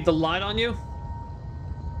got to keep the light on you?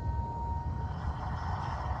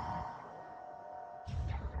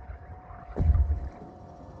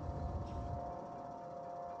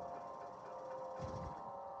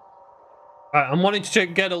 Right, I'm wanting to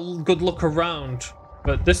get a good look around,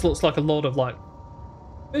 but this looks like a load of, like,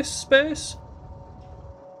 this space?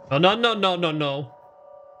 No, no, no, no, no, no.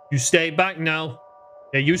 You stay back now.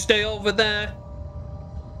 Yeah, you stay over there.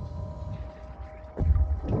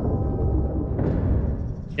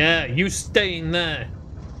 Yeah, you stay in there.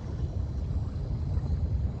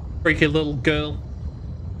 Freaky little girl.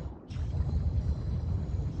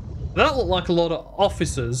 That looked like a lot of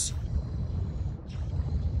officers.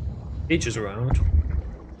 Teachers around.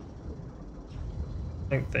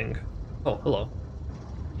 Thing. Oh, hello.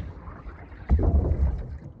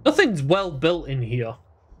 Nothing's well built in here.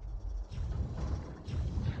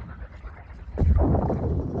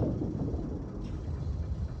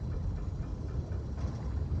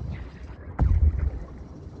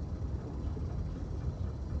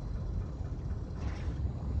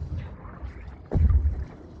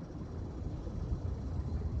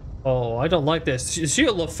 Oh, I don't like this.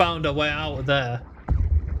 She'll have found a way out of there.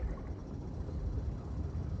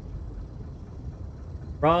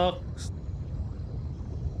 Rocks.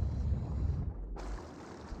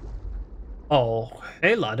 Oh,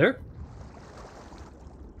 hey, ladder.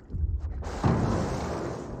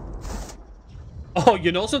 Oh,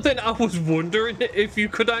 you know something? I was wondering if you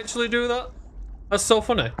could actually do that. That's so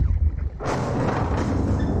funny.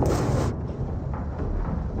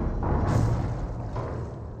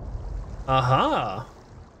 Aha.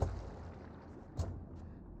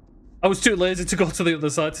 I was too lazy to go to the other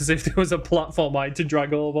side to see if there was a platform I had to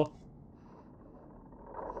drag over.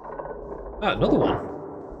 Ah, another one.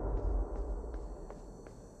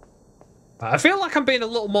 I feel like I'm being a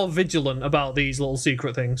little more vigilant about these little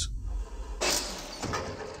secret things.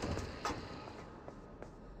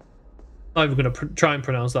 Not even going to try and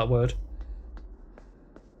pronounce that word.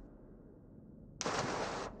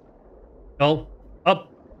 No.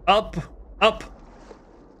 Up. Up. Up.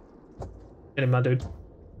 Get him, my dude.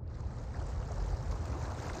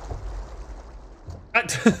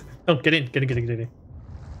 Oh, get in. Get in.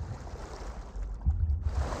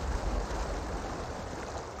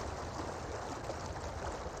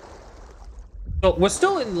 So we're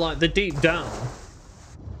still in, like, the deep down.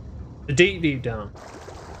 The deep down.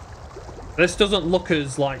 This doesn't look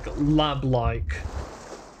as, like, lab-like.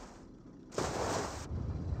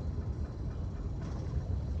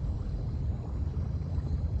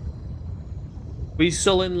 We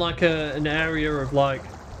still in, like, an area of, like,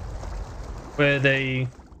 where they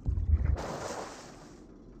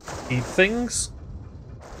eat things?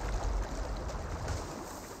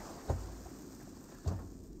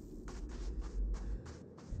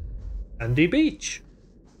 Sandy beach.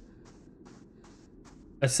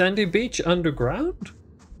 A sandy beach underground?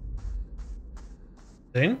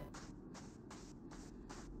 Thing?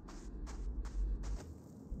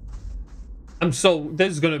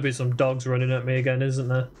 There's gonna be some dogs running at me again, isn't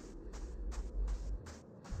there?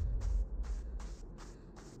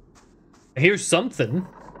 I hear something.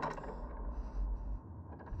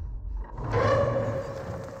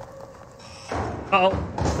 Uh-oh.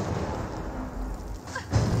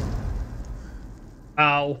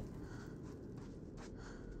 Ow.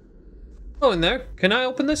 Oh, in there. Can I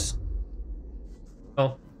open this?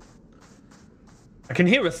 Oh. I can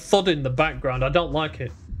hear a thud in the background. I don't like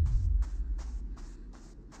it.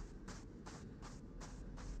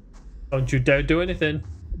 Don't you dare do anything.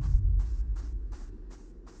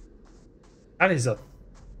 That is a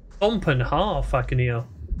thump and half I can hear.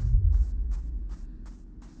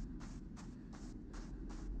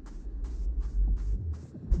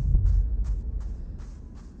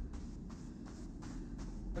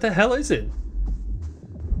 What the hell is it?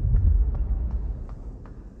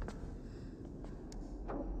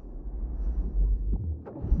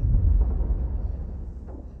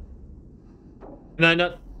 Can I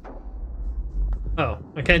not? Oh,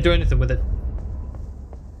 I can't do anything with it.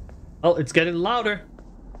 Oh, it's getting louder.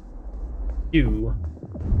 You.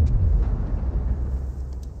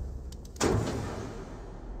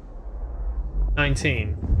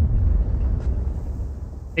 $19.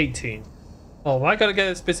 $18. Oh, I gotta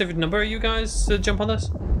get a specific number, you guys, to jump on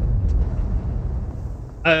this?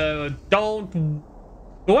 Don't...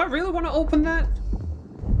 Do I really want to open that?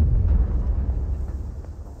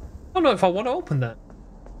 I don't know if I want to open that.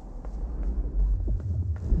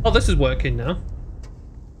 Oh, this is working now.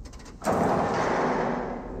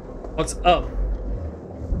 What's up?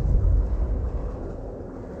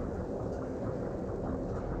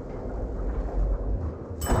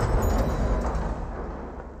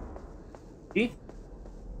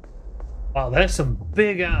 Wow, there's some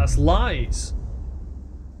big ass lights.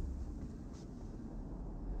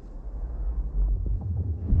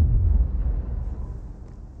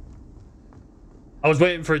 I was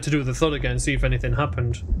waiting for it to do the thud again, see if anything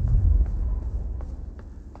happened.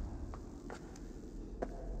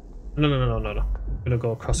 No. I'm gonna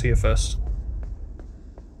go across here first.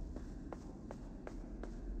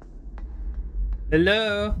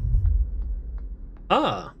 Hello?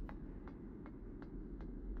 Ah.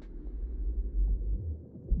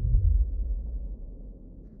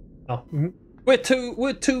 Oh, we're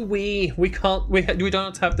too wee. We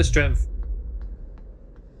don't have the strength.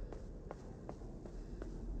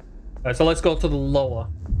 Alright, so let's go to the lower.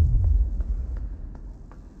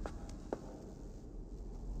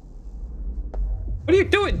 What are you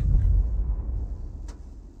doing?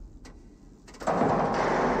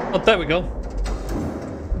 Oh, there we go.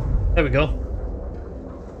 There we go.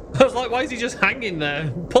 I was like, why is he just hanging there?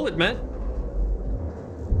 Pull it, man.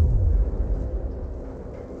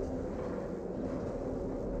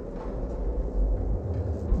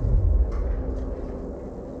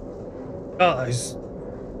 Guys.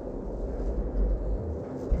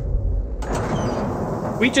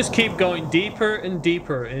 We just keep going deeper and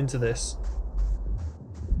deeper into this.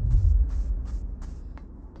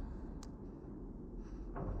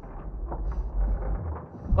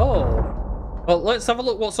 Oh. Well, let's have a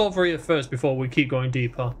look what's over here first before we keep going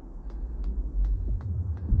deeper.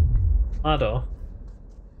 Ladder.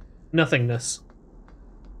 Nothingness.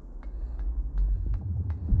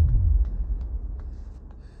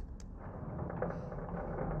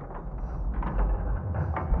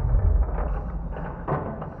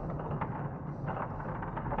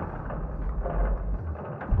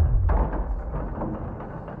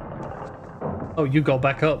 Oh, you go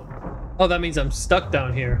back up. Oh, that means I'm stuck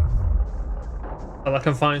down here. Well, I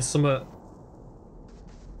can find some...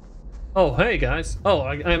 Oh, hey, guys. Oh,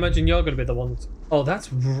 I imagine you're going to be the ones. Oh,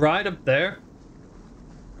 that's right up there.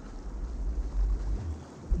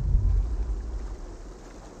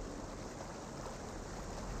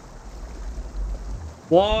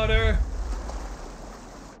 Water.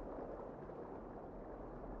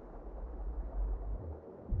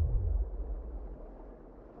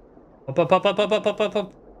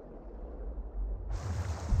 Up.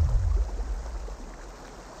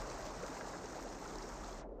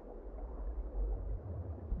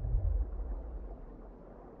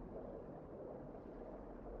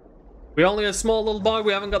 We're only a small little boy.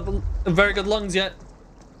 We haven't got the very good lungs yet.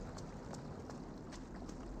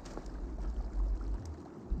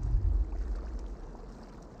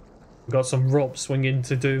 We've got some rope swinging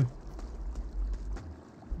to do.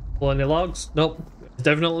 Pull any logs? Nope.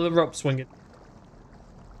 Definitely the rope swinging.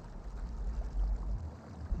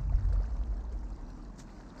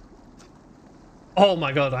 Oh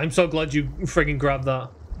my god, I'm so glad you friggin' grabbed that.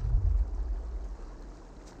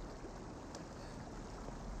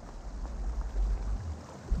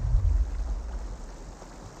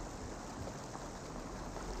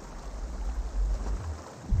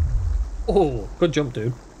 Oh, good jump,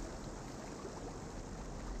 dude.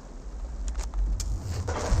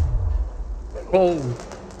 Oh.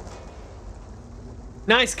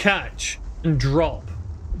 Nice catch and drop.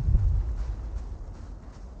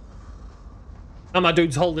 And my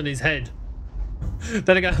dude's holding his head.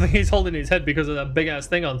 Then again, I think he's holding his head because of that big ass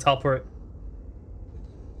thing on top of it.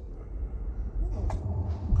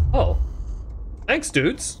 Oh. Thanks,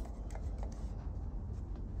 dudes.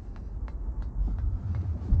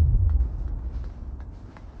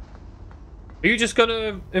 Are you just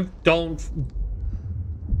gonna... Don't...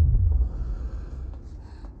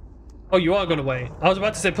 Oh, you are gonna wait. I was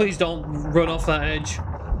about to say, please don't run off that edge.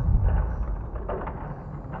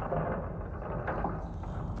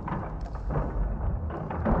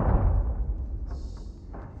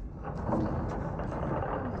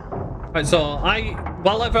 Right, so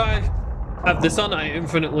whenever I have this on, I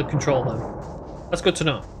infinitely control them. That's good to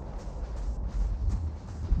know.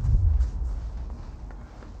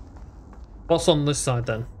 What's on this side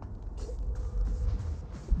then?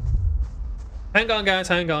 Hang on, guys,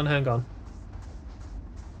 hang on, hang on.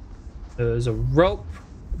 There's a rope.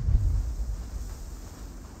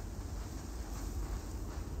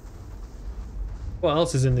 What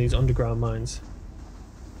else is in these underground mines?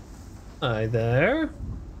 Hi there.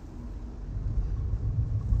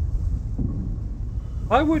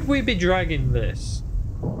 Why would we be dragging this?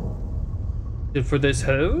 For this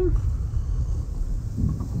home?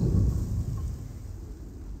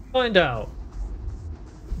 Find out.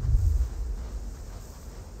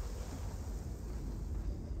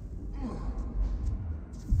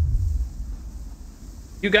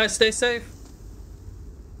 You guys stay safe.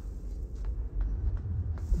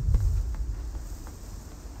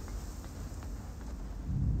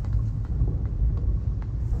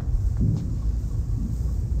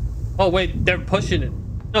 Oh wait, they're pushing it.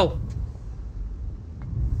 No.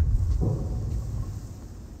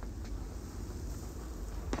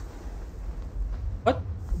 What?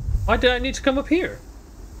 Why did I need to come up here?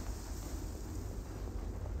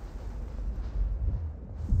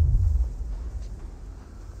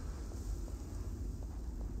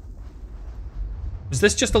 Is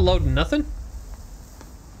this just a load of nothing?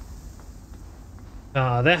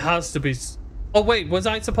 Ah, there has to be... Oh wait, was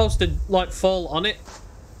I supposed to like fall on it?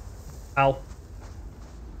 Ow.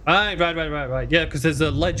 Right. Yeah, because there's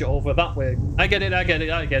a ledge over that way. I get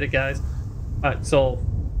it, guys. Alright, so...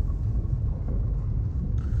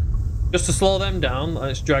 just to slow them down,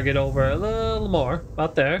 let's drag it over a little more.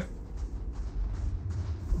 About there.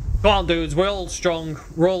 Come on, dudes. We're all strong.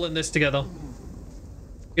 Rolling this together.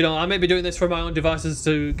 You know, I may be doing this for my own devices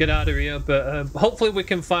to get out of here, but hopefully we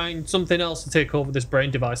can find something else to take over this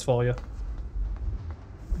brain device for you.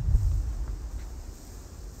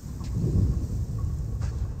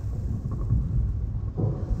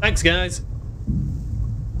 Thanks, guys.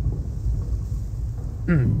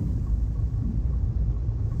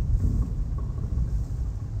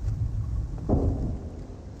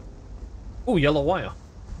 Oh, yellow wire.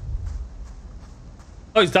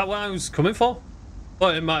 Oh, is that what I was coming for? Well,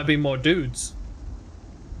 it might be more dudes.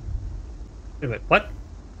 Wait a minute, what?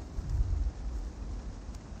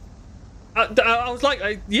 I was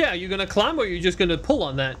like, yeah, you're gonna climb or you're just gonna pull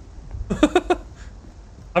on that?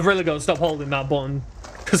 I've really got to stop holding that button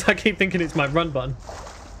because I keep thinking it's my run button.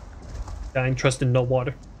 I ain't trusting no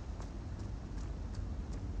water.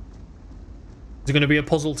 Is it gonna be a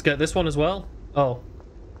puzzle to get this one as well? Oh.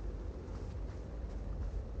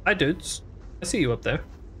 Hi, dudes. I see you up there.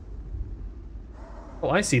 Oh,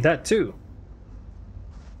 I see that too.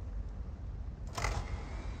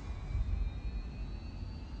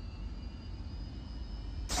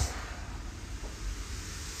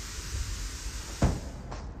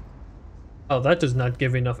 Oh, that does not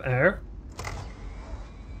give enough air.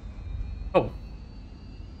 Oh.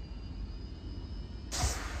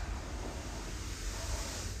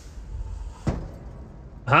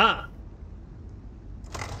 Ah.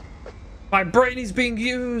 My brain is being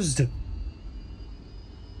used.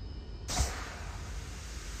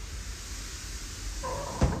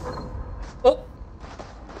 Oh.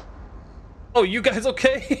 Oh, you guys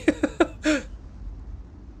okay?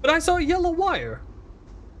 But I saw a yellow wire.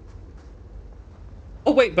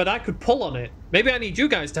 Oh wait, but I could pull on it. Maybe I need you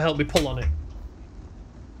guys to help me pull on it.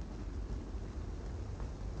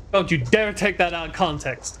 Don't you dare take that out of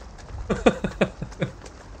context.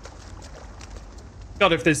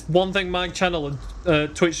 God, if there's one thing my channel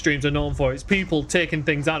and Twitch streams are known for, it's people taking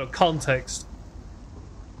things out of context.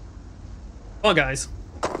 Come on, guys.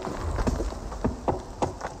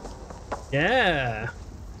 Yeah.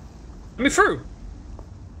 Let me through.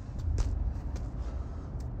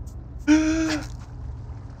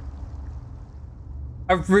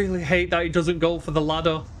 I really hate that he doesn't go for the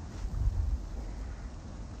ladder.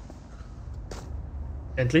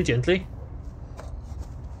 Gently, gently.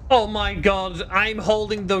 Oh my god, I'm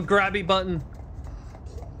holding the grabby button.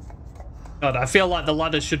 God, I feel like the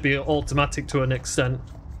ladder should be automatic to an extent.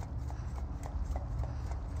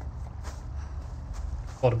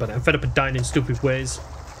 What about it? I'm fed up with dying in stupid ways.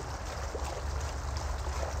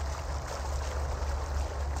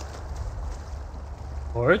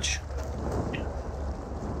 Forge.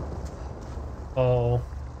 Oh.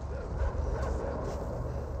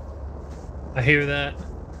 I hear that.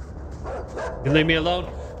 You leave me alone?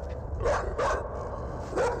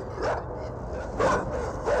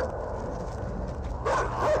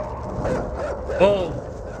 Oh.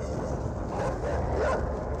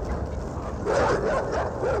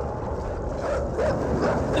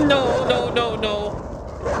 No, no, no, no.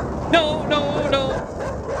 No, no, no.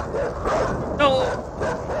 No.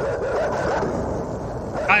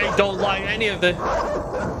 I don't like any of this.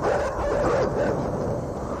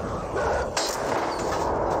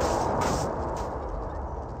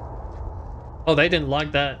 Oh, they didn't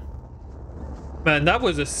like that. Man, that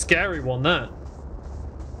was a scary one, that.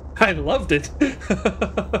 I loved it.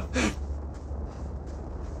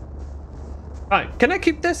 Alright, can I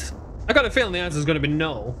keep this? I got a feeling the answer is going to be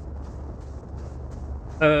no.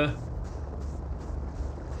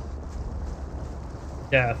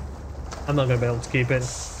 Yeah. I'm not going to be able to keep it.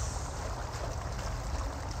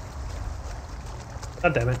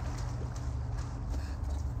 God damn it.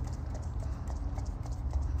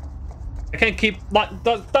 I can't keep... like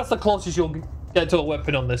that's the closest you'll get to a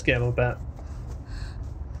weapon on this game, I bet.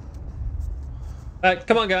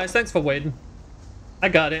 Come on, guys. Thanks for waiting. I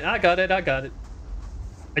got it. I got it. I got it.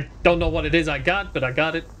 I don't know what it is I got, but I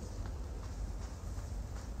got it.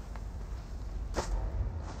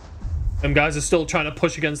 Them guys are still trying to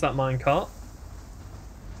push against that minecart.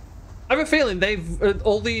 I have a feeling they've...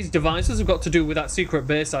 all these devices have got to do with that secret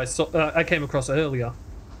base I came across earlier.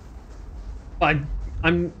 But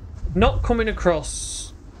I'm not coming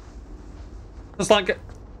across... It's like...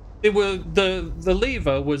 It were the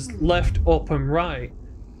lever was left up and right.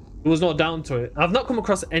 There was no down to it. I've not come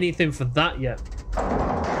across anything for that yet.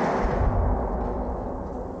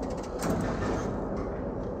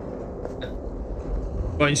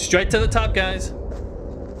 Going straight to the top, guys.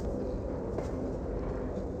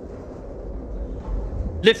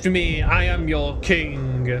 Lift me, I am your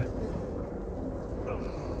king.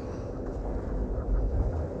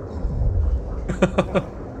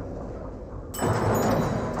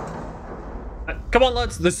 Come on,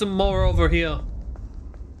 lads, there's some more over here.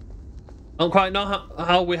 I don't quite know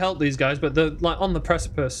how we help these guys, but they're like on the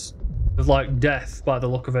precipice of like death by the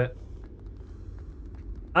look of it.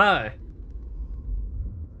 Aye.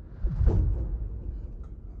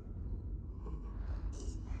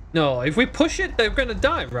 No, if we push it, they're gonna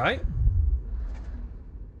die, right?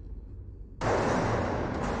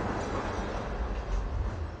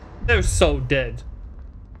 They're so dead.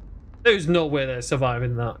 There's no way they're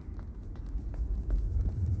surviving that.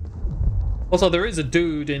 Also, there is a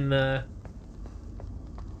dude in there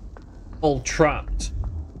all trapped.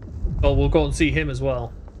 So we'll go and see him as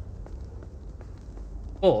well.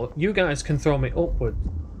 Or you guys can throw me upward.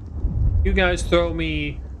 You guys throw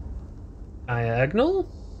me diagonal?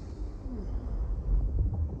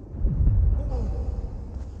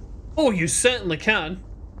 Oh, you certainly can.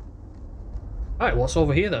 Alright, what's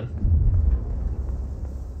over here then?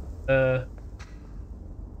 The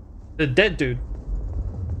dead dude.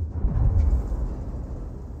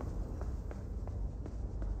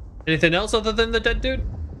 Anything else other than the dead dude?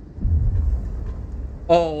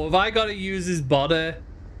 Oh, have I got to use his body?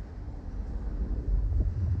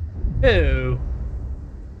 Ew.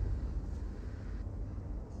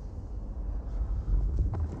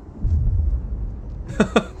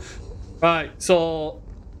 Right, so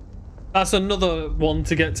that's another one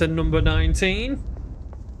to get to number 19.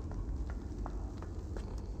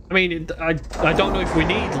 I mean, I don't know if we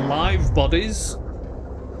need live bodies.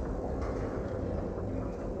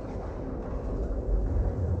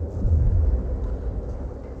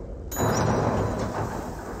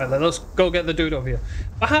 Right, let's go get the dude over here.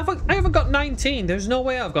 I haven't got 19. There's no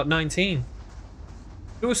way I've got 19.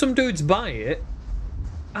 There were some dudes by it.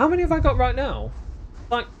 How many have I got right now?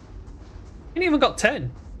 Like, I ain't even got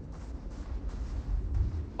 10.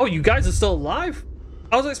 Oh, you guys are still alive?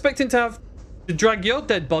 I was expecting to drag your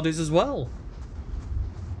dead bodies as well.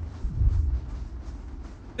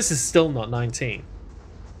 This is still not 19.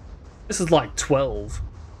 This is like 12.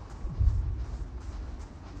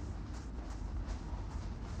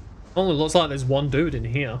 Only looks like there's one dude in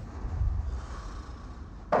here.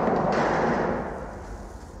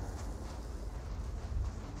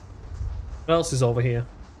 What else is over here?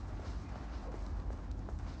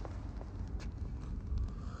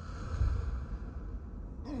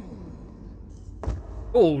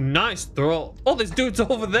 Oh, nice throw. Oh, this dude's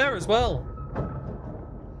over there as well.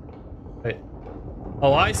 Wait.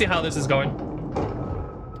 Oh, I see how this is going.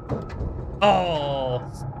 Oh.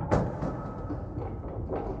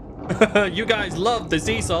 You guys love the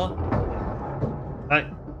seesaw.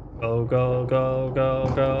 Right. Go, go, go,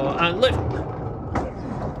 go, go. And lift.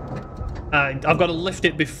 I've got to lift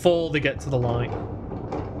it before they get to the light.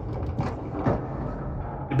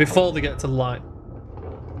 Before they get to the light.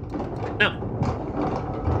 Now.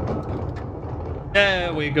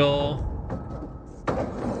 There we go.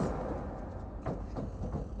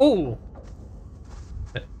 Oh.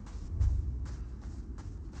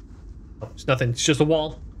 Oh, it's nothing. It's just a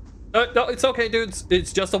wall. No, it's okay, dudes.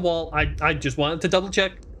 It's just a wall. I just wanted to double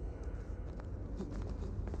check.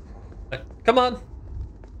 Come on.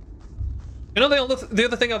 You know, the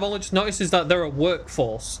other thing I've only just noticed is that they're a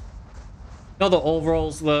workforce. You know, the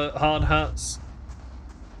overalls, the hard hats.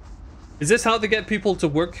 Is this how they get people to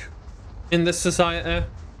work in this society?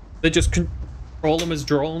 They just control them as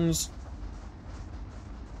drones?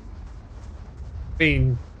 I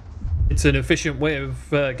mean, it's an efficient way of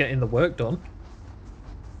getting the work done.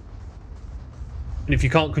 And if you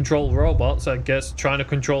can't control robots, I guess trying to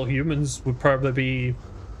control humans would probably be...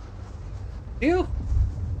 Yeah.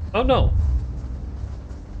 Oh no.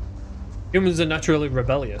 Humans are naturally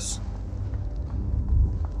rebellious.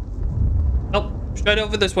 Oh, straight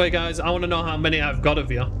over this way, guys. I want to know how many I've got of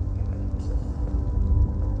you.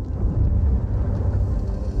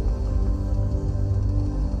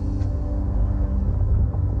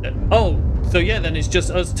 Oh, so yeah, then it's just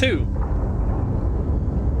us two.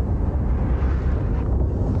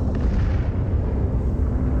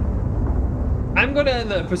 I'm gonna end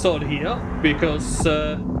the episode here because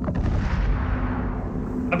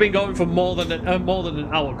I've been going for more than an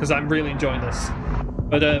hour because I'm really enjoying this.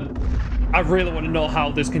 But I really want to know how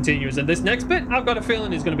this continues, and this next bit I've got a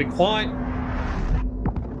feeling is going to be quite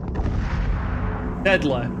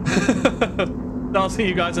deadly. I'll see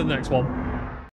you guys in the next one.